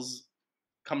apples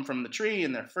come from the tree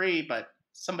and they're free, but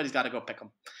somebody's got to go pick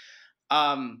them.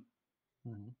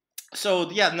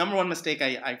 So yeah, the number one mistake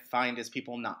I find is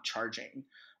people not charging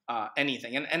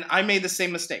anything, and I made the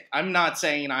same mistake. I'm not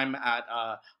saying I'm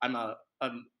a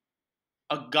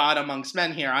god amongst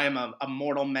men here. I am a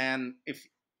mortal man.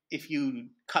 If you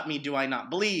cut me, do I not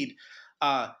bleed?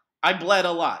 I bled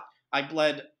a lot. I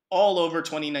bled all over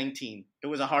 2019. It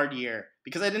was a hard year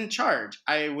because I didn't charge.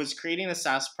 I was creating a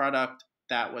SaaS product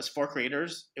that was for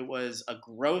creators. It was a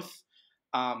growth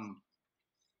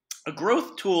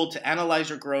tool to analyze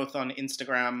your growth on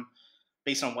Instagram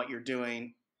based on what you're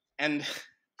doing. And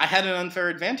I had an unfair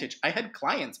advantage. I had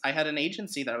clients. I had an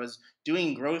agency that I was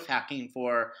doing growth hacking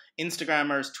for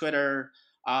Instagrammers, Twitter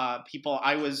people.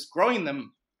 I was growing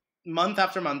them month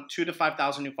after month, 2 to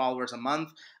 5,000 new followers a month.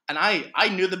 And I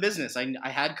knew the business. I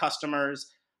had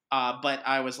customers, but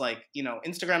I was like,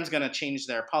 Instagram's going to change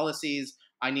their policies.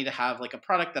 I need to have like a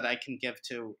product that I can give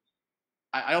to.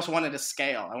 I also wanted to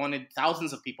scale. I wanted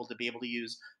thousands of people to be able to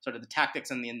use sort of the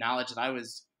tactics and the knowledge that I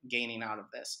was gaining out of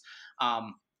this.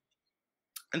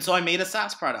 And so I made a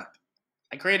SaaS product.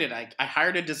 I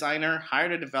hired a designer,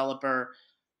 hired a developer,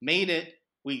 made it.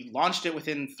 We launched it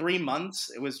within 3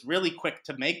 months. It was really quick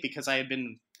to make because I had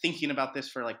been thinking about this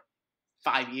for like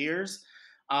 5 years.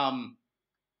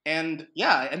 And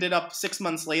yeah, I ended up 6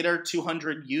 months later,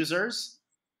 200 users,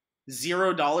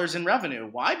 $0 in revenue.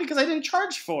 Why? Because I didn't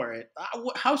charge for it.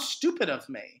 How stupid of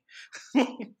me.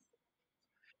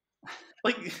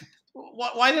 Like,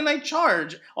 why didn't I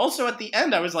charge? Also, at the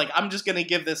end, I was like, I'm just going to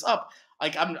give this up.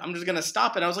 Like, I'm just going to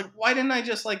stop it. I was like, why didn't I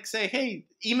just like say, hey,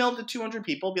 email to 200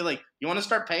 people, be like, you want to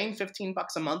start paying $15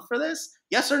 a month for this?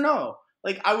 Yes or no?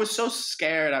 Like, I was so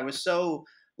scared. I was so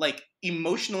like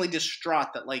emotionally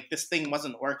distraught that like this thing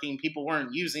wasn't working. People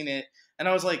weren't using it. And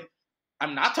I was like,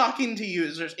 I'm not talking to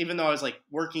users, even though I was like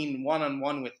working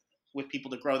one-on-one with people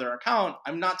to grow their account.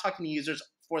 I'm not talking to users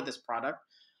for this product.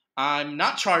 I'm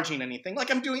not charging anything.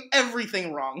 Like, I'm doing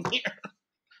everything wrong here.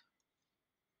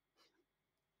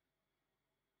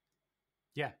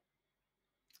 Yeah.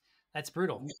 That's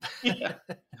brutal. Yeah.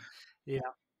 Yeah.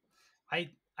 I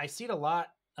see it a lot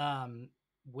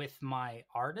with my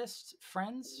artist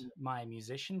friends, my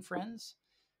musician friends.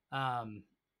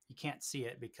 You can't see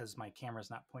it because my camera's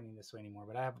not pointing this way anymore,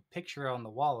 but I have a picture on the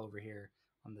wall over here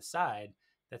on the side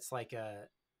that's like a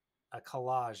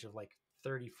collage of like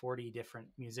 30, 40 different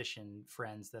musician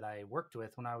friends that I worked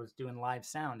with when I was doing live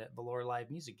sound at Valor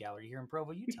Live Music Gallery here in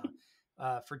Provo,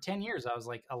 Utah. For 10 years, I was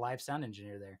like a live sound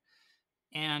engineer there.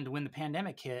 And when the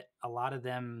pandemic hit, a lot of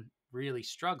them really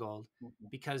struggled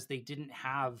because they didn't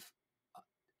have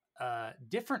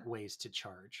different ways to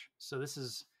charge. So this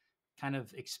is kind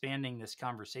of expanding this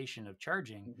conversation of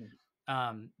charging.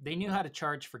 They knew how to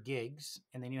charge for gigs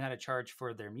and they knew how to charge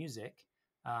for their music.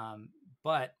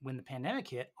 But when the pandemic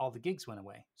hit, all the gigs went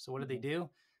away. So what did they do?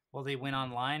 Well, they went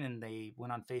online and they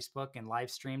went on Facebook and live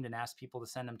streamed and asked people to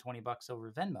send them $20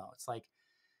 over Venmo. It's like,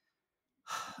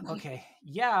 okay,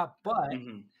 yeah, but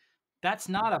that's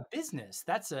not a business.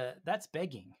 That's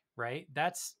begging, right?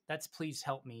 That's please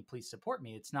help me, please support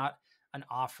me. It's not an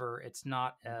offer. It's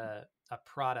not a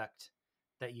product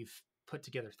that you've put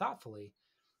together thoughtfully.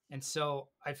 And so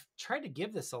I've tried to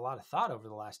give this a lot of thought over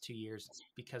the last 2 years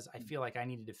because I feel like I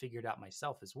needed to figure it out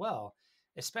myself as well,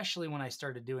 especially when I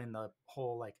started doing the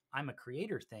whole, like, I'm a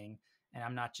creator thing and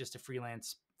I'm not just a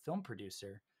freelance film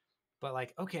producer, but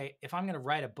like, okay, if I'm going to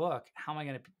write a book, how am I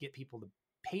going to get people to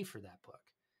pay for that book?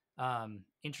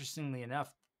 Interestingly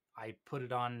enough, I put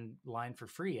it online for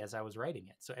free as I was writing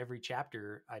it. So every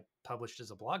chapter I published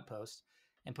as a blog post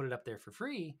and put it up there for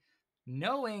free,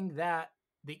 knowing that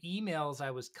the emails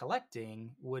I was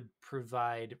collecting would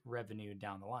provide revenue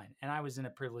down the line. And I was in a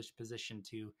privileged position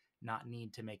to not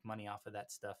need to make money off of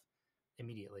that stuff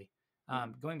immediately.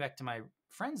 Going back to my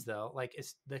friends, though, like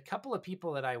it's the couple of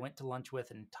people that I went to lunch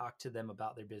with and talked to them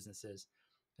about their businesses.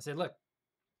 I said, look,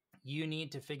 you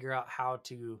need to figure out how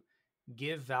to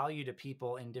give value to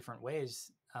people in different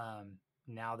ways.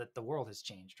 Now that the world has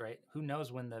changed, right? Who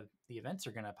knows when the events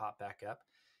are going to pop back up?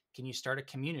 Can you start a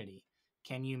community?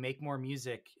 Can you make more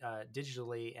music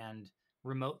digitally and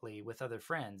remotely with other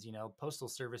friends? You know, Postal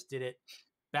Service did it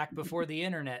back before the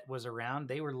internet was around.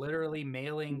 They were literally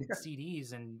mailing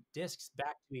CDs and discs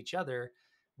back to each other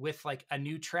with like a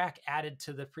new track added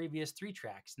to the previous 3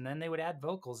 tracks. And then they would add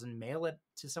vocals and mail it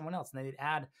to someone else. And they'd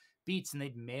add beats and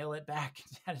they'd mail it back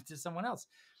and add it to someone else.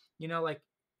 You know, like,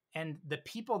 and the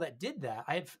people that did that,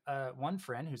 I have one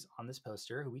friend who's on this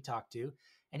poster who we talked to,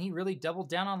 and he really doubled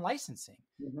down on licensing.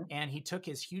 And he took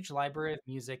his huge library of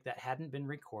music that hadn't been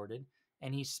recorded,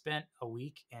 and he spent a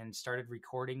week and started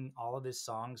recording all of his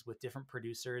songs with different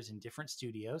producers in different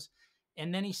studios.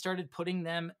 And then he started putting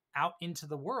them out into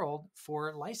the world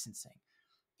for licensing.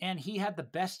 And he had the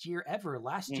best year ever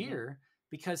last year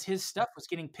because his stuff was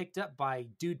getting picked up by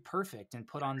Dude Perfect and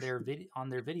put on their on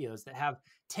their videos that have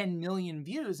 10 million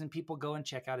views, and people go and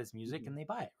check out his music and they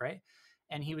buy it, right?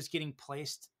 And he was getting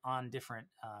placed on different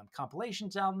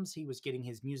compilations albums. He was getting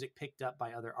his music picked up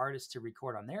by other artists to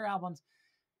record on their albums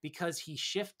because he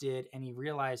shifted and he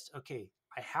realized, okay,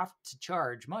 I have to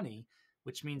charge money,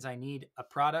 which means I need a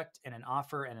product and an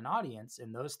offer and an audience.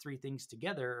 And those 3 things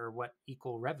together are what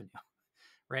equal revenue,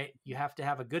 right? You have to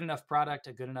have a good enough product,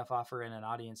 a good enough offer, and an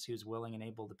audience who's willing and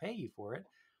able to pay you for it.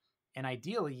 And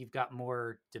ideally, you've got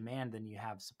more demand than you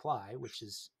have supply, which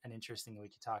is an interesting thing we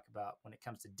could talk about when it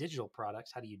comes to digital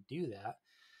products. How do you do that?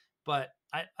 But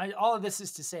all of this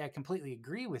is to say I completely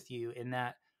agree with you in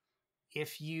that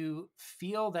if you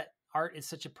feel that art is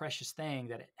such a precious thing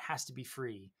that it has to be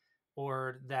free,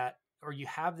 or you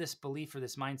have this belief or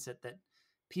this mindset that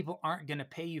people aren't going to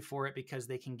pay you for it because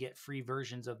they can get free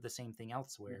versions of the same thing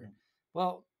elsewhere.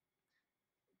 Well,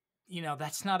 you know,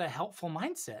 that's not a helpful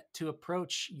mindset to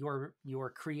approach your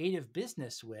creative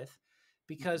business with,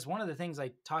 because one of the things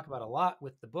I talk about a lot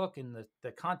with the book and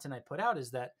the content I put out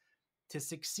is that to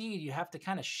succeed, you have to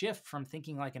kind of shift from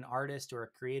thinking like an artist or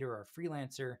a creator or a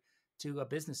freelancer to a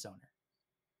business owner.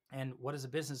 And what does a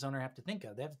business owner have to think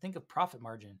of? They have to think of profit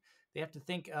margin. They have to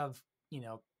think of, you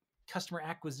know, customer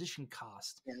acquisition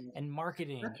cost and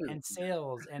marketing and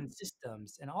sales and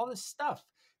systems and all this stuff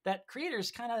that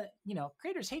creators kind of, you know,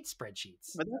 creators hate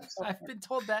spreadsheets. I've been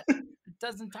told that a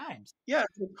dozen times. Yeah,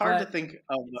 it's hard to think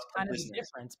of it's kind of the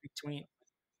difference between.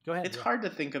 Go ahead. It's hard to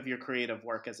think of your creative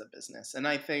work as a business. And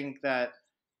I think that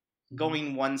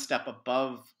going one step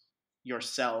above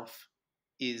yourself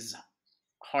is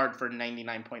hard for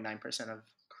 99.9% of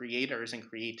creators and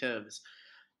creatives.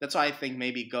 That's why I think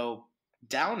maybe go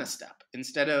down a step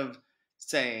instead of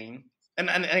saying, and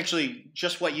actually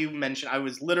just what you mentioned, I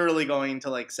was literally going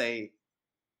to like say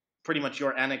pretty much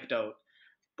your anecdote,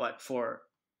 but for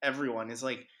everyone is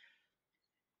like,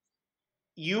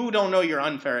 you don't know your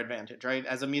unfair advantage, right?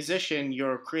 As a musician,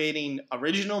 you're creating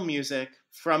original music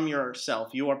from yourself.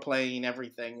 You are playing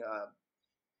everything,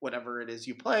 whatever it is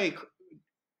you play,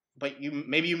 but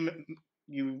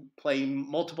you play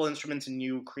multiple instruments and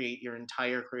you create your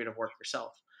entire creative work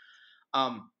yourself.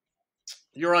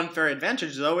 Your unfair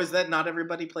advantage, though, is that not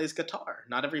everybody plays guitar.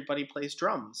 Not everybody plays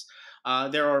drums.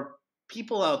 There are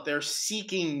people out there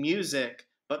seeking music,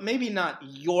 but maybe not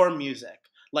your music.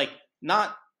 Like,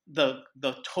 not the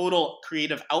total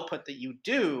creative output that you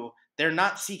do. They're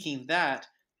not seeking that,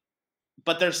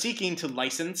 but they're seeking to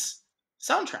license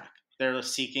soundtrack. They're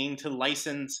seeking to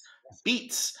license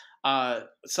beats.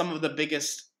 Some of the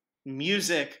biggest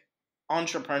music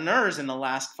entrepreneurs in the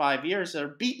last 5 years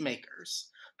are beat makers.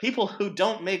 People who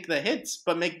don't make the hits,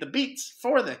 but make the beats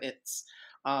for the hits.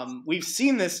 We've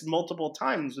seen this multiple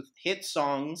times with hit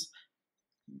songs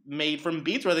made from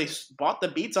beats where they bought the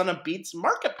beats on a beats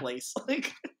marketplace.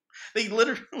 Like, they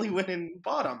literally went and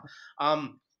bought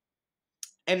them.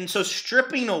 And so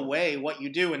stripping away what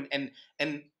you do,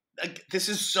 and this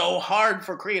is so hard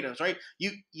for creatives, right?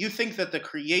 You think that the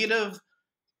creative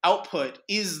output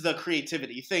is the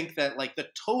creativity. You think that like the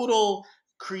total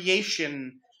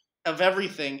creation of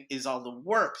everything is all the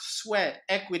work, sweat,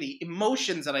 equity,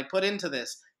 emotions that I put into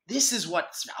this. This is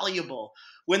what's valuable.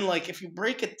 When like if you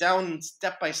break it down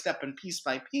step by step and piece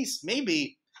by piece,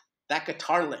 maybe that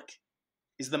guitar lick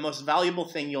is the most valuable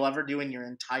thing you'll ever do in your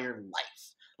entire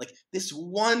life. Like this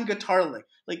one guitar lick.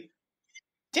 Like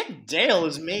Dick Dale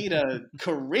has made a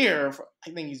career.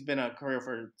 I think he's been a career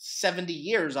for 70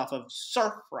 years off of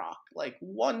surf rock. Like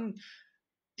one,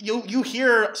 you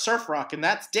hear surf rock and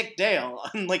that's Dick Dale,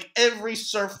 and like every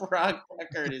surf rock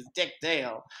record is Dick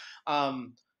Dale.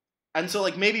 Um, and so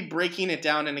like maybe breaking it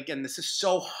down, and again, this is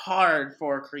so hard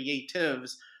for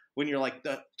creatives when you're like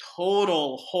the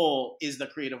total whole is the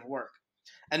creative work.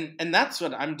 And that's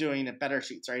what I'm doing at Better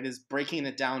Sheets, right? Is breaking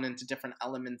it down into different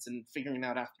elements and figuring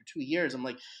out after 2 years. I'm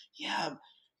like, yeah,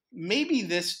 maybe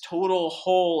this total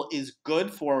whole is good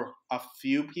for a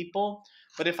few people,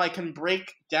 but if I can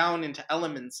break down into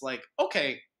elements like,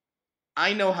 okay,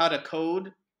 I know how to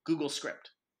code Google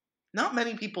Script. Not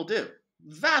many people do.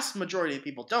 Vast majority of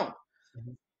people don't.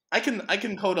 Mhm. I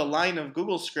can code a line of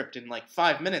Google Script in like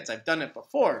 5 minutes. I've done it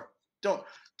before.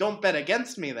 Don't bet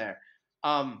against me there.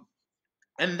 Um,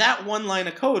 and that one line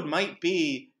of code might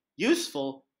be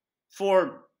useful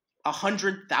for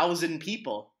 100,000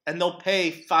 people, and they'll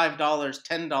pay $5,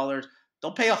 $10.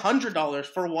 They'll pay $100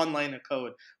 for one line of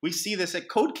code. We see this at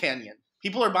Code Canyon.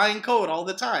 People are buying code all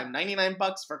the time. 99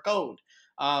 bucks for code.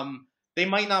 They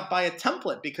might not buy a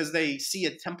template because they see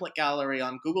a template gallery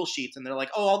on Google Sheets and they're like,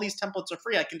 oh, all these templates are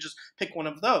free. I can just pick one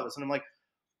of those. And I'm like,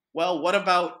 well, what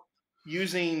about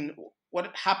using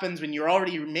what happens when you're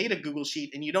already made a Google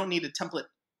Sheet and you don't need a template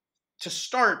to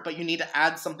start, but you need to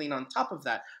add something on top of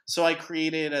that? So I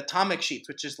created Atomic Sheets,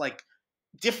 which is like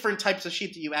different types of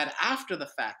sheets that you add after the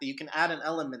fact, that you can add an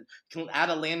element, you can add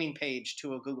a landing page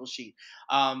to a Google Sheet.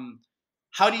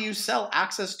 How do you sell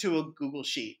access to a Google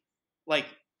Sheet? Like,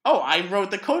 oh, I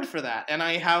wrote the code for that, and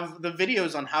I have the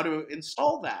videos on how to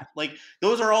install that. Like,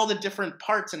 those are all the different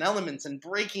parts and elements, and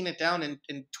breaking it down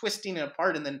and twisting it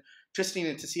apart, and then twisting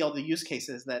it to see all the use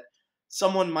cases that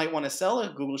someone might want to sell a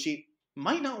Google Sheet,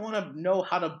 might not want to know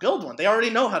how to build one. They already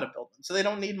know how to build one, so they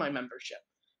don't need my membership.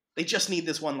 They just need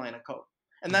this one line of code.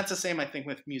 And that's the same, I think,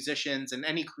 with musicians, and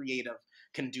any creative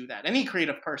can do that. Any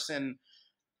creative person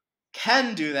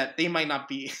can do that. They might not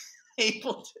be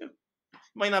able to.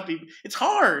 Might not be. It's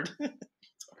hard.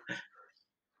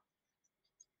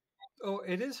 Oh,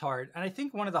 it is hard. And I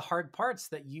think one of the hard parts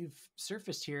that you've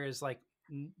surfaced here is like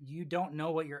you don't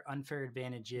know what your unfair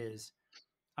advantage is.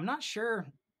 I'm not sure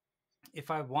if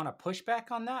I want to push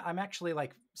back on that. I'm actually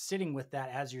like sitting with that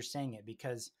as you're saying it,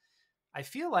 because I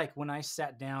feel like when I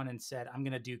sat down and said, I'm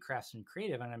going to do Craftsman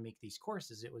Creative, I'm going to make these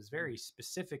courses, it was very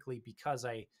specifically because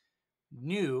I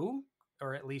knew,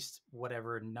 or at least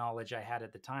whatever knowledge I had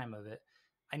at the time of it,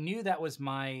 I knew that was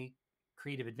my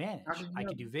creative How advantage. did you I know?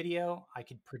 could do video, I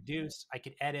could produce, I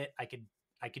could edit, I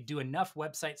could do enough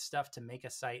website stuff to make a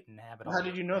site and have it How all did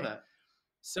work, you know right? that?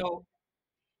 So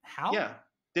how? Yeah.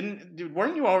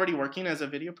 Weren't you already working as a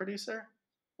video producer?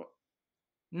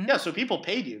 Mhm. Yeah, so people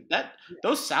paid you. That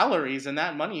those salaries and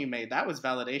that money you made, that was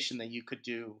validation that you could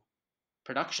do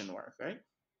production work, right?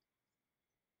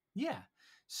 Yeah.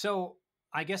 So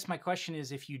I guess my question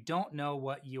is, if you don't know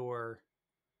what your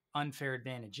unfair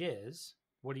advantage is,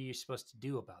 what are you supposed to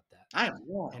do about that? I have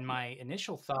no And idea. my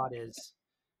initial thought is,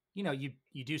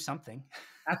 you do something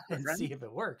Ask a and see friend. if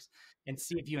it works and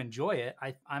see if you enjoy it.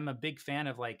 I'm a big fan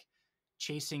of like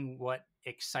chasing what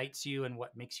excites you and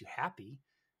what makes you happy.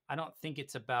 I don't think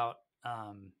it's about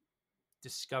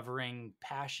discovering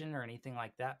passion or anything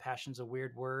like that. Passion's a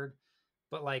weird word,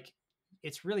 but like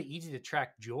it's really easy to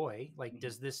track joy. Like, Mhm.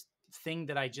 does this thing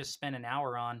that I just spent an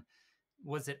hour on,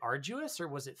 was it arduous or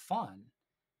was it fun?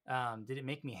 Did it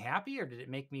make me happy or did it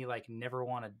make me like never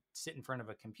want to sit in front of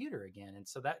a computer again? And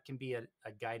so that can be a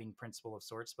guiding principle of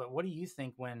sorts. But what do you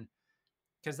think when,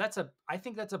 because I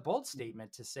think that's a bold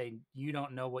statement to say you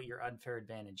don't know what your unfair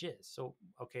advantage is. So,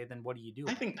 okay, then what do you do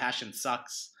I about think that? passion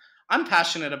sucks. I'm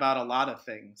passionate about a lot of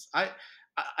things.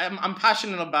 I'm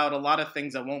passionate about a lot of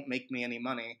things that won't make me any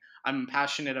money. I'm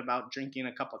passionate about drinking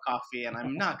a cup of coffee, and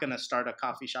I'm not going to start a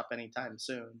coffee shop anytime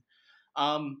soon.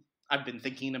 I've been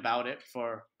thinking about it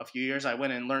for a few years. I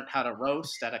went and learned how to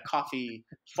roast at a coffee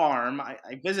farm. I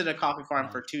visited a coffee farm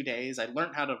for Nice. 2 days. I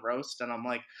learned how to roast, and I'm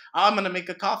like, I'm going to make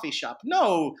a coffee shop.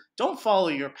 No, don't follow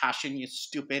your passion, you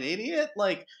stupid idiot.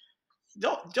 Like,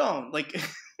 don't. Like,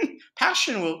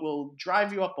 passion will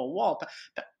drive you up a wall.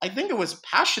 I think it was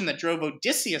passion that drove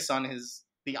Odysseus on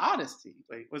the Odyssey.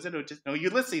 Wait, was it Odysseus? No,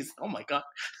 Ulysses. Oh my God,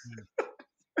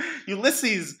 Mm,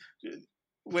 Ulysses.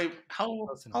 Wait, how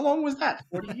close how enough. long was that?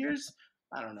 40 years?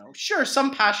 I don't know. Sure,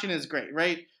 some passion is great,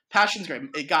 right? Passion's great.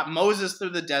 It got Moses through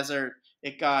the desert.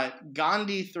 It got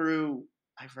Gandhi through.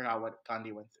 I forgot what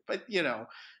Gandhi went through, but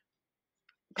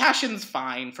passion's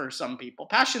fine for some people.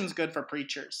 Passion's good for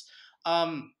preachers.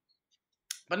 Um,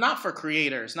 but not for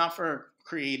creators, not for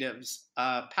creatives,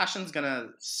 passion's gonna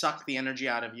suck the energy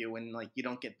out of you when like you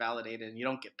don't get validated and you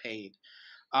don't get paid.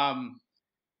 Um,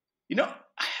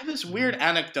 I have this weird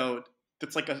anecdote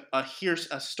that's like here's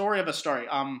a story of a story.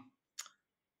 Do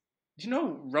you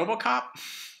know RoboCop?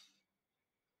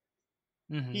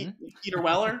 Mm-hmm. Peter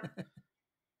Weller.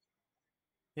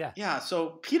 Yeah. Yeah,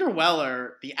 so Peter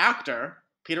Weller, the actor,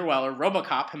 Peter Weller,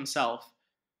 RoboCop himself,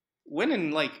 went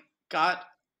and like got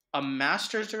a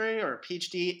master's degree or a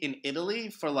PhD in Italy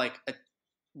for like a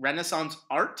Renaissance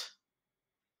art,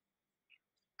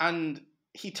 and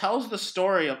he tells the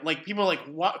story of like people are like,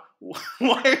 what?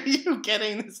 Why are you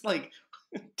getting this like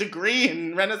degree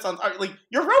in Renaissance art? Like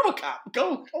you're RoboCop,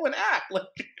 go and act. Like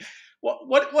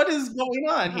what is going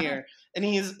on here? And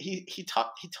he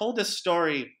told this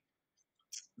story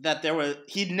that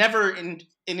he'd never in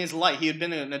his life, he had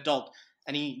been an adult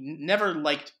and he never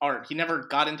liked art, he never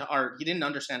got into art, he didn't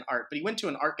understand art, but he went to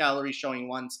an art gallery showing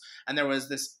once, and there was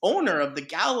this owner of the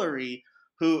gallery,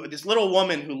 this little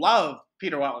woman who loved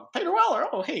Peter Weller,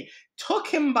 oh hey, took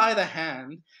him by the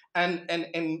hand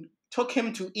and took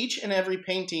him to each and every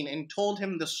painting and told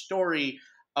him the story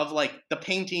of like the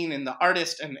painting and the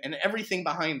artist and everything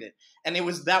behind it. And it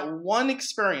was that one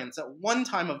experience, that one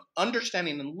time of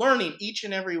understanding and learning each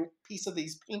and every piece of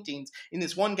these paintings in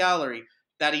this one gallery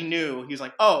that he knew. He was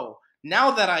like, oh,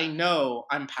 now that I know,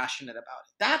 I'm passionate about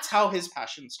it. That's how his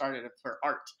passion started for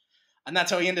art. And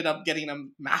that's how he ended up getting a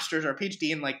master's or a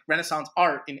PhD in like Renaissance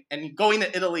art and going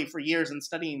to Italy for years and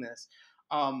studying this.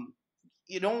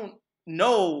 You don't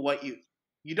know what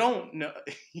you don't know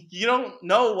you don't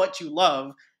know what you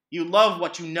love. You love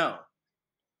what you know,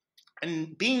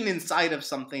 and being inside of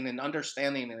something and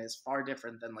understanding it is far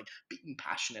different than like being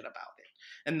passionate about it.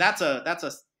 And that's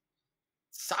a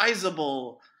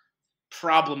sizable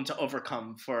problem to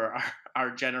overcome for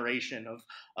our generation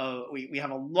of we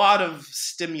have a lot of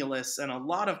stimulus and a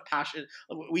lot of passion.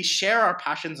 We share our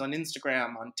passions on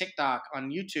Instagram, on TikTok,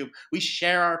 on YouTube. We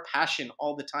share our passion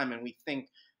all the time, and we think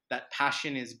that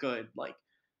passion is good. Like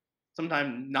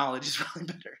sometimes knowledge is really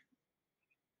better.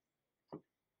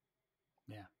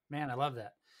 Yeah, man, I love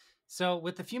that. So,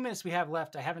 with the few minutes we have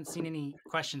left, I haven't seen any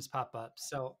questions pop up.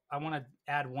 So, I want to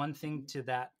add one thing to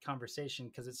that conversation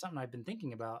because it's something I've been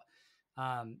thinking about.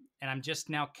 And I'm just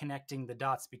now connecting the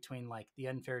dots between like the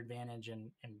unfair advantage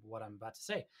and what I'm about to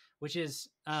say, which is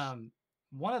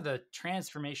one of the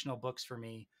transformational books for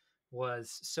me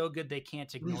was So Good They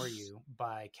Can't Ignore You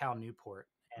by Cal Newport.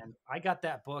 And I got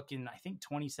that book in, I think,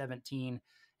 2017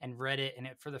 and read it. And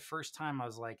for the first time, I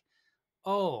was like,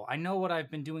 oh, I know what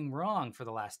I've been doing wrong for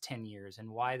the last 10 years and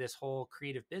why this whole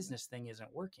creative business thing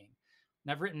isn't working.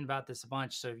 And I've written about this a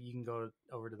bunch, so you can go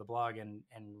over to the blog and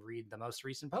read the most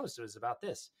recent post. It was about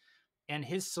this. And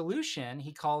his solution,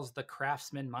 he calls the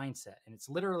Craftsman mindset. And it's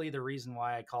literally the reason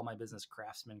why I call my business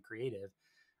Craftsman Creative,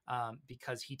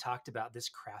 because he talked about this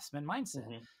Craftsman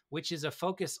mindset, which is a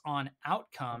focus on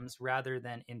outcomes rather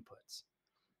than inputs.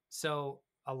 So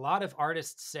a lot of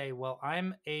artists say, well,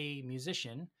 I'm a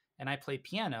musician and I play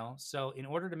piano. So in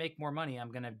order to make more money,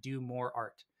 I'm going to do more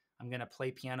art. I'm going to play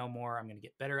piano more. I'm going to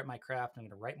get better at my craft. I'm going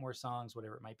to write more songs,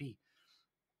 whatever it might be.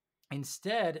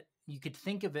 Instead, you could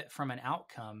think of it from an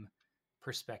outcome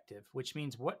perspective, which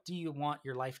means what do you want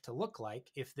your life to look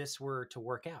like if this were to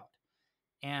work out?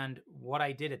 And what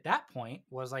I did at that point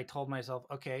was I told myself,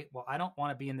 okay, well, I don't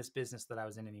want to be in this business that I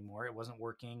was in anymore. It wasn't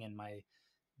working. And my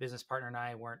business partner and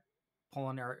I weren't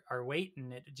pulling our weight,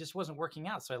 and it just wasn't working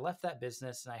out. So I left that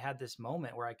business, and I had this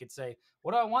moment where I could say,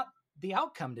 what do I want the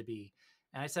outcome to be?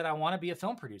 And I said, I want to be a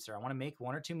film producer. I want to make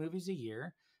 1 or 2 movies a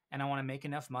year, and I want to make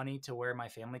enough money to where my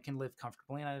family can live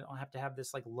comfortably, and I don't have to have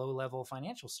this like low level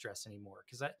financial stress anymore.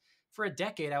 Because for a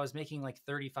decade, I was making like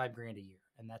 35 grand a year,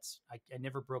 and I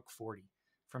never broke 40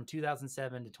 from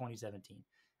 2007 to 2017.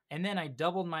 And then I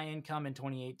doubled my income in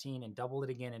 2018 and doubled it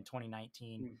again in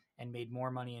 2019 and made more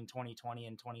money in 2020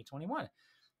 and 2021.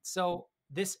 So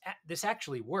this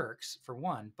actually works, for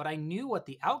one, but I knew what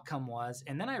the outcome was,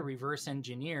 and then I reverse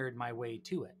engineered my way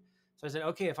to it. So I said,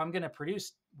 okay, if I'm going to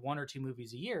produce 1 or 2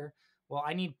 movies a year, well,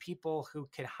 I need people who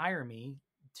could hire me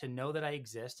to know that I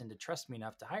exist and to trust me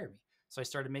enough to hire me. So I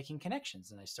started making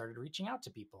connections, and I started reaching out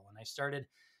to people, and I started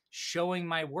showing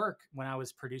my work when I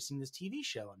was producing this TV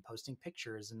show and posting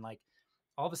pictures. And like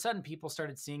all of a sudden people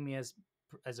started seeing me as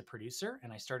a producer,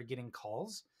 and I started getting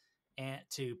calls and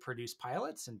to produce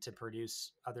pilots and to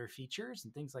produce other features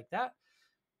and things like that.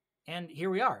 And here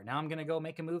we are. Now I'm going to go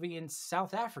make a movie in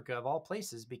South Africa of all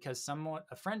places because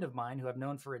a friend of mine who I've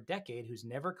known for a decade, who's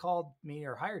never called me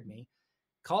or hired me,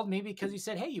 called me because he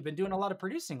said, hey, you've been doing a lot of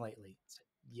producing lately. I said,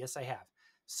 yes, I have.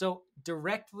 So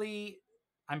directly,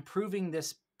 I'm proving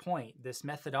this point, this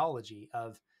methodology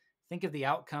of think of the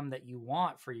outcome that you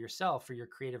want for yourself, for your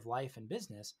creative life and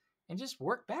business, and just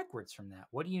work backwards from that.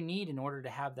 What do you need in order to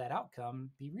have that outcome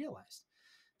be realized?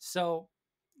 So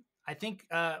I think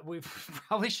we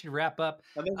probably should wrap up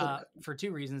for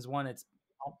two reasons. One, it's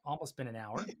almost been an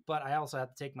hour, but I also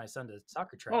have to take my son to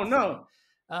soccer Oh, trials no.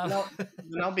 tonight.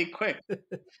 Then I'll be quick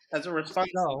as a response.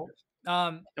 So,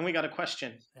 and we got a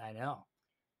question. I know.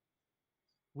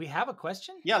 We have a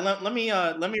question? Yeah, let me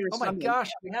respond. Oh my gosh,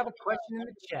 we have a question in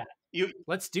the chat.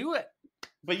 Let's do it.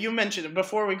 But you mentioned,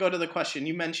 before we go to the question,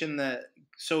 you mentioned that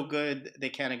So Good They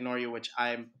Can't Ignore You, which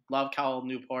I love. Cal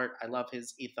Newport, I love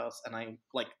his ethos, and I'm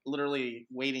like literally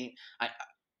waiting.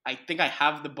 I think I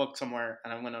have the book somewhere,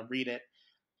 and I'm gonna read it.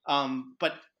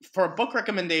 But for a book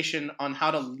recommendation on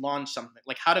how to launch something,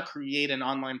 like how to create an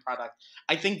online product,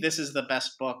 I think this is the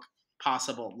best book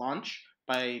possible. Launch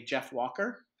by Jeff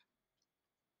Walker.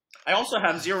 I also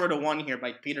have 0 to 1 here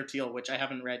by Peter Thiel, which I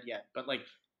haven't read yet. But like,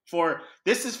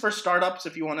 this is for startups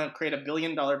if you want to create $1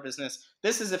 billion business.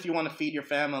 This is if you want to feed your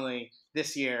family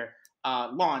this year.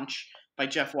 Launch by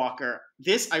Jeff Walker.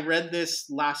 I read this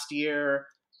last year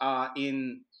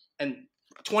and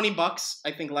 $20.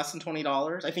 I think less than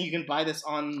 $20. I think you can buy this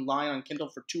online on Kindle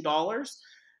for $2,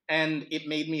 and it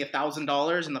made me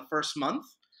 $1,000 in the first month.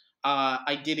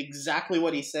 I did exactly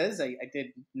what he says. I did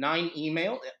 9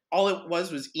 emails. All it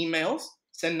was emails.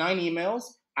 Send 9 emails,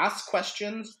 ask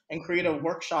questions, and create a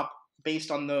workshop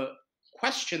based on the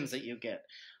questions that you get.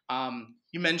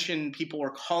 You mentioned people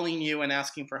were calling you and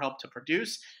asking for help to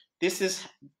produce.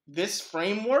 This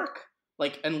framework,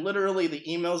 and literally the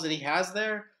emails that he has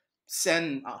there,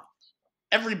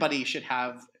 everybody should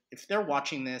have. If they're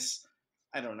watching this,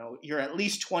 I don't know, you're at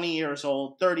least 20 years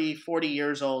old, 30, 40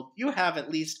 years old, you have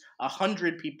at least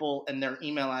 100 people and their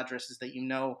email addresses that you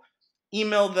know.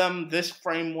 Email them this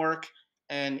framework,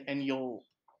 and you'll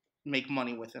make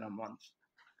money within a month.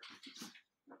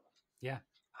 Yeah,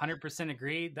 100%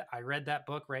 agree. I read that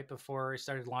book right before I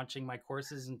started launching my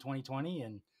courses in 2020,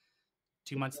 and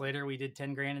 2 months later, we did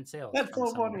 10 grand in sales. That's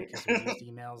so funny. Because we used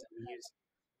emails.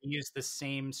 We used the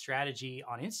same strategy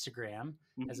on Instagram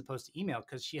as opposed to email,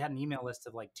 because she had an email list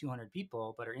of like 200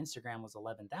 people, but her Instagram was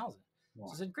 11,000. Wow.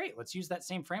 So I said, great, let's use that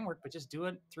same framework, but just do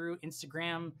it through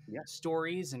Instagram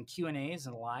stories and Q&As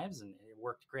and lives, and it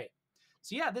worked great.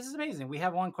 So yeah, this is amazing. We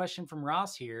have one question from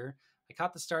Ross here. I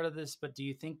caught the start of this, but do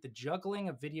you think the juggling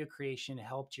of video creation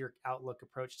helped your outlook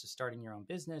approach to starting your own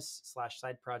business /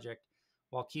 side project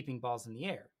while keeping balls in the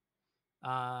air? Do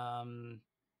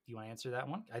you want to answer that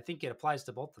one? I think it applies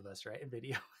to both of us, right?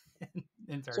 Video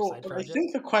and our side project. I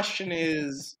think the question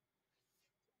is,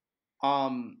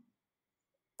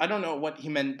 I don't know what he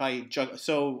meant by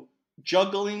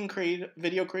juggling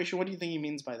video creation. What do you think he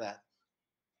means by that?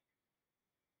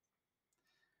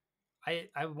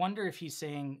 I wonder if he's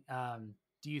saying,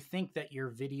 do you think that your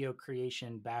video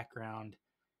creation background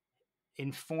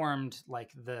informed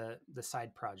like the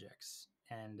side projects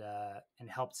and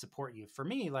helped support you? For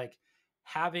me, like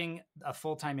having a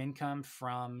full-time income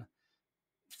from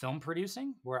film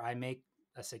producing, where I make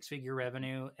a 6-figure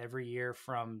revenue every year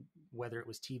from whether it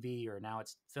was TV or now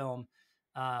it's film,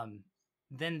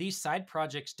 then these side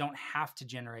projects don't have to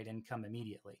generate income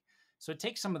immediately. So it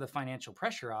takes some of the financial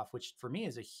pressure off, which for me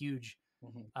is a huge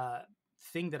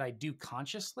thing that I do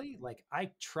consciously. Like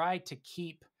I try to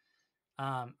keep,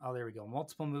 there we go,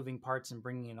 multiple moving parts and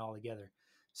bringing it all together.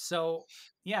 So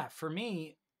yeah, for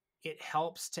me, it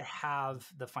helps to have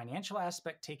the financial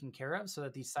aspect taken care of so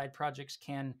that these side projects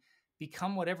can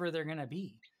become whatever they're going to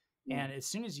be. And as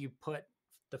soon as you put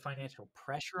the financial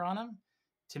pressure on them,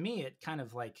 to me, it kind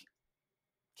of like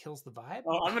kills the vibe.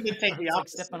 Oh, I'm going to take the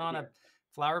opposite. Like stepping on a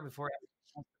flower before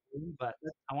it, but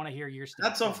I want to hear your stance.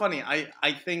 That's so funny.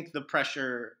 I think the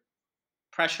pressure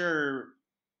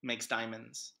makes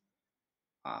diamonds.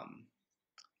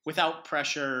 Without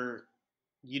pressure,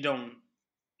 you don't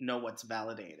know what's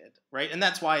validated, right? And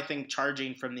that's why I think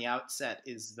charging from the outset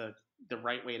is the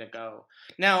right way to go.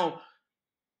 Now,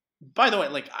 by the way,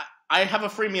 like I have a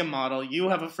freemium model, you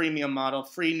have a freemium model,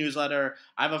 free newsletter,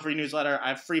 I have a free newsletter, I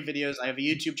have free videos, I have a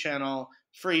YouTube channel,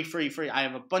 free. I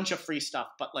have a bunch of free stuff,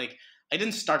 but like I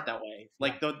didn't start that way.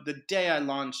 Like the day I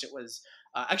launched, it was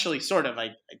actually sort of,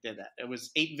 I did that. It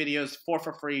was 8 videos, 4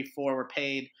 for free, 4 were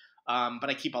paid. But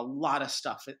I keep a lot of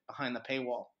stuff behind the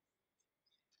paywall.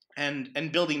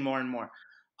 And building more and more.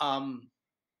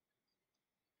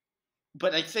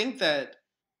 But I think that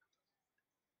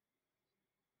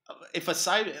if a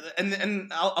side,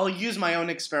 and I'll use my own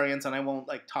experience, and I won't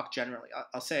like talk generally.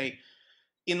 I'll say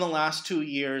in the last 2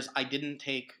 years, I didn't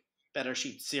take Better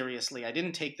Sheet seriously. I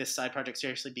didn't take this side project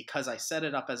seriously because I set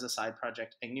it up as a side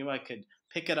project. I knew I could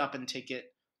pick it up and take it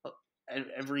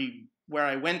everywhere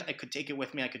I went. I could take it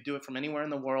with me. I could do it from anywhere in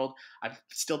the world. I've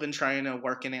still been trying to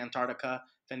work in Antarctica.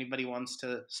 If anybody wants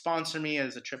to sponsor me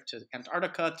as a trip to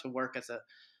Antarctica to work as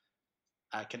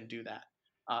I can do that.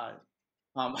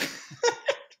 Um,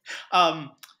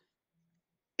 um,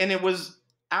 and it was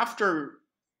after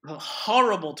a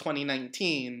horrible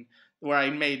 2019 where I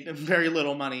made very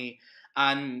little money,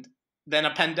 and then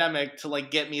a pandemic to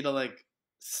like get me to like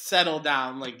settle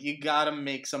down. Like, you gotta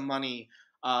make some money.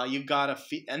 You gotta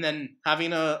and then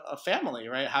having a family,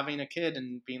 right? Having a kid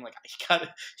and being like,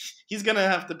 he's gonna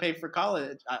have to pay for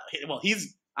college.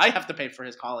 I have to pay for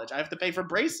his college. I have to pay for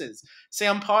braces.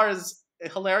 Sam Parr is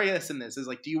hilarious in this. Is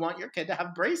like, do you want your kid to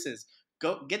have braces?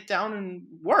 Go get down and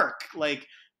work. Like,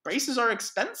 braces are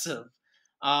expensive.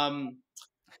 Like,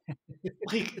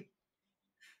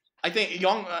 I think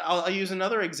I'll use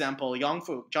another example.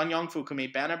 John Yongfu, who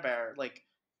made Banner Bear. Like,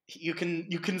 you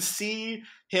can see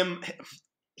him.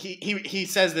 He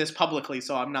says this publicly,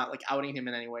 so I'm not like outing him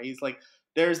in any way. He's like,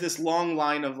 there's this long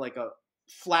line of like a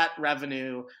flat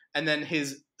revenue, and then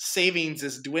his savings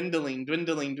is dwindling, and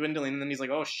then he's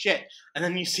like, oh shit, and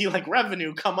then you see like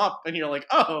revenue come up, and you're like,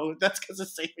 oh, that's because the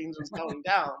savings was going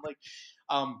down. Like,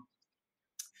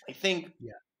 I think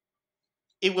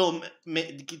it will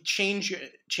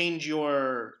change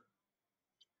your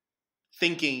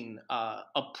thinking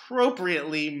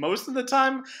appropriately most of the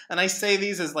time. And I say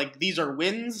these as like, these are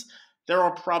wins. There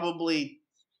are probably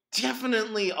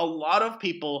definitely a lot of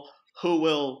people who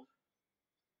will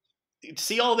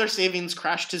see all their savings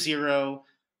crash to zero,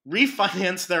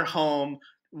 refinance their home,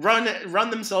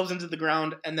 run themselves into the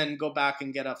ground, and then go back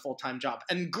and get a full-time job.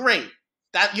 And great,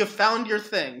 that you found your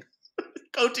thing.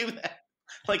 Go do that.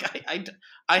 Like,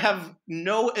 I have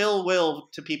no ill will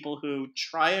to people who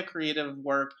try a creative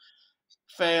work,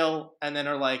 fail, and then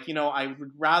are like, I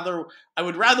would rather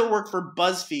work for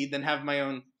BuzzFeed than have my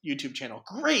own YouTube channel.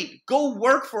 Great, go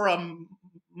work for a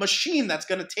machine that's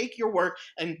going to take your work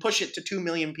and push it to 2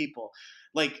 million people.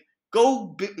 Like,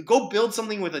 go build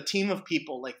something with a team of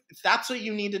people. Like, if that's what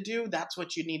you need to do, that's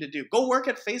what you need to do. Go work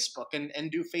at Facebook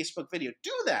and do Facebook video.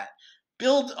 Do that.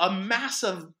 Build a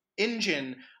massive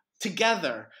engine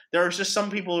together. There are just some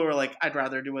people who are like, I'd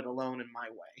rather do it alone in my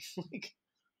way. Like,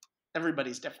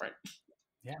 everybody's different.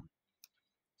 Yeah,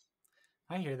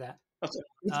 I hear that. Okay.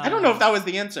 I don't know if that was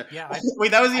the answer. Yeah. Wait,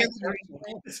 that was the answer.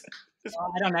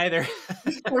 I don't either.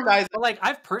 Poor guys. But like,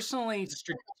 I've personally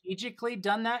strategically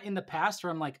done that in the past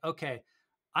where I'm like, okay,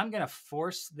 I'm going to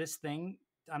force this thing.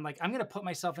 I'm going to put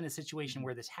myself in a situation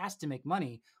where this has to make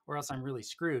money or else I'm really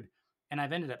screwed. And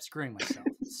I've ended up screwing myself.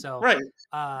 So right.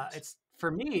 It's, for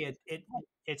me,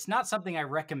 it's not something I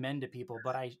recommend to people,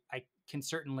 but I can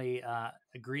certainly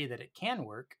agree that it can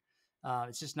work.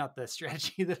 It's just not the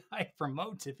strategy that I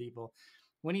promote to people.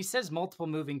 When he says multiple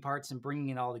moving parts and bringing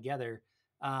it all together,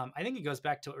 I think it goes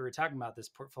back to what we were talking about, this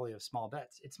portfolio of small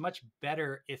bets. It's much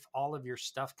better if all of your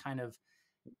stuff kind of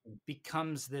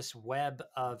becomes this web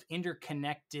of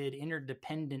interconnected,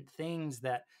 interdependent things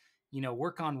that,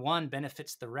 work on one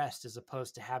benefits the rest, as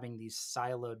opposed to having these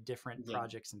siloed different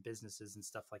projects and businesses and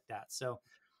stuff like that. So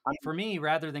for me,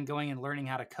 rather than going and learning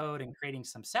how to code and creating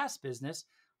some SaaS business,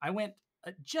 I went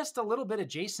just a little bit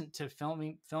adjacent to film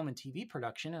and TV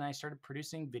production, and I started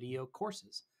producing video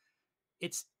courses.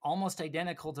 It's almost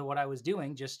identical to what I was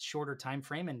doing, just shorter time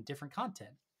frame and different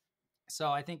content.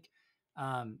 So I think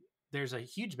there's a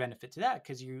huge benefit to that,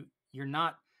 because you're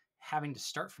not having to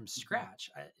start from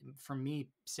scratch. From me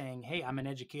saying, hey, I'm an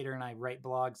educator and I write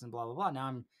blogs and blah, blah, blah. Now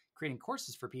I'm creating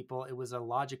courses for people. It was a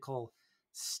logical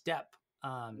step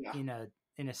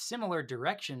in a similar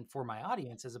direction for my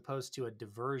audience, as opposed to a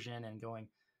diversion and going,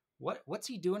 what's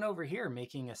he doing over here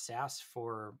making a SaaS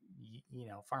for,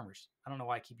 farmers? I don't know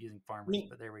why I keep using farmers,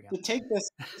 but there we go. To take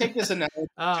this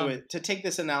analogy to take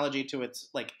this analogy to its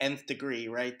like nth degree,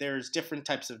 right? There's different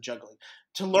types of juggling.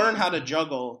 To learn how to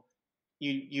juggle,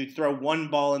 you throw one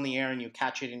ball in the air and you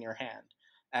catch it in your hand,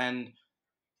 and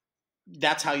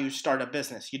that's how you start a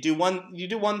business. You do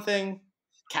one thing,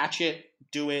 catch it,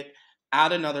 do it,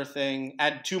 add another thing,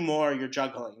 add two more, you're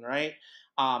juggling, right?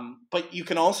 But you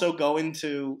can also go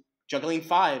into juggling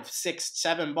 5, 6,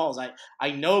 7 balls.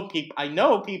 I know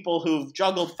people who've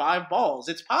juggled 5 balls.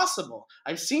 It's possible.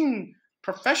 I've seen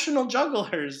professional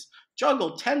jugglers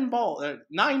juggle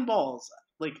 9 balls.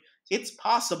 Like, it's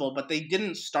possible, but they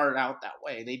didn't start out that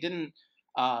way. They didn't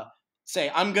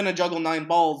say, I'm gonna juggle 9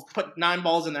 balls, put 9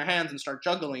 balls in their hands and start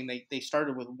juggling. They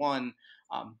started with 1.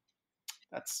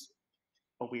 That's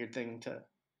a weird thing to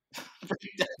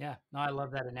yeah, no, I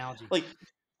love that analogy. Like,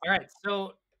 all right,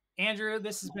 so Andrew,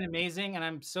 this has been amazing, and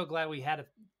I'm so glad we had a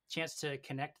chance to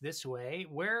connect this way.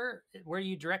 Where do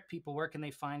you direct people? Where can they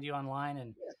find you online,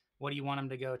 and what do you want them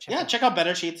to go check out? Check out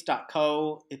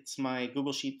bettersheets.co. It's my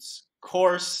Google Sheets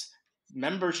course,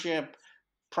 membership,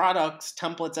 products,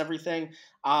 templates, everything.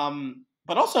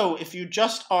 But also, if you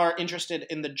just are interested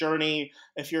in the journey,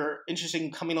 if you're interested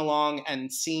in coming along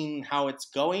and seeing how it's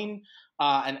going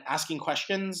and asking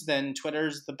questions, then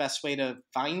Twitter's the best way to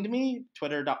find me.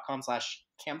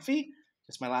 Twitter.com/Kamphey,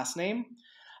 just my last name.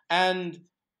 And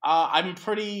I'm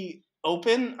pretty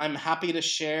open. I'm happy to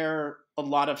share a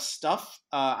lot of stuff.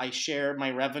 I share my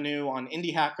revenue on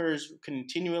Indie Hackers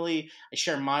continually. I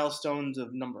share milestones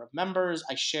of number of members.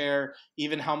 I share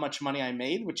even how much money I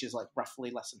made, which is like roughly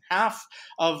less than half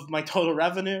of my total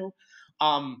revenue.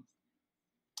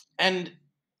 And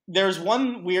there's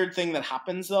one weird thing that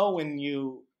happens though when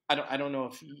you I don't know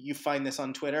if you find this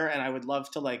on Twitter, and I would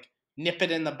love to like nip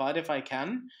it in the bud if I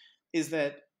can, is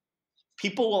that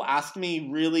people will ask me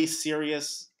really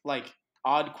serious, like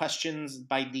odd questions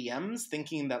by DMs,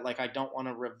 thinking that like I don't want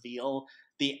to reveal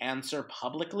the answer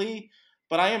publicly.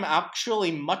 But I am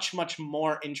actually much, much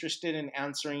more interested in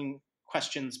answering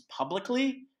questions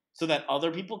publicly so that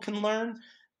other people can learn.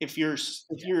 If you're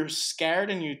scared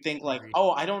and you think like,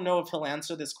 oh, I don't know if he'll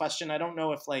answer this question, I don't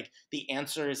know if like the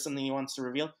answer is something he wants to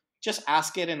reveal, just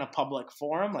ask it in a public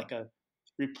forum, like a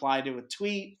reply to a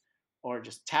tweet, or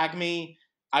just tag me.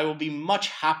 I will be much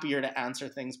happier to answer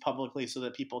things publicly so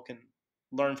that people can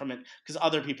learn from it, because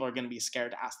other people are going to be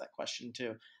scared to ask that question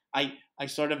too. I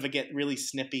sort of get really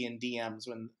snippy in DMs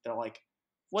when they're like,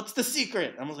 "What's the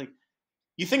secret?" I was like,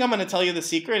 "You think I'm going to tell you the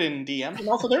secret in DMs?" And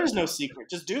also, there is no secret.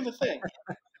 Just do the thing.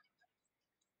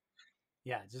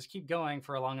 Yeah, just keep going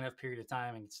for a long enough period of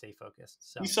time and stay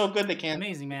focused. Be so good they can't.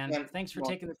 Amazing, man. Thanks for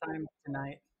taking the time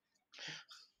tonight.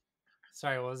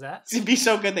 Sorry, what was that? Be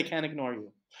so good they can't ignore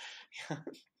you.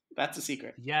 That's the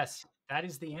secret. Yes, that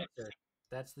is the answer.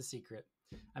 That's the secret.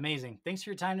 Amazing. Thanks for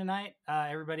your time tonight.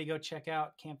 Everybody go check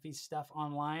out Kamphey's stuff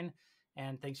online.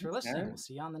 And thanks for listening. We'll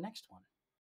see you on the next one.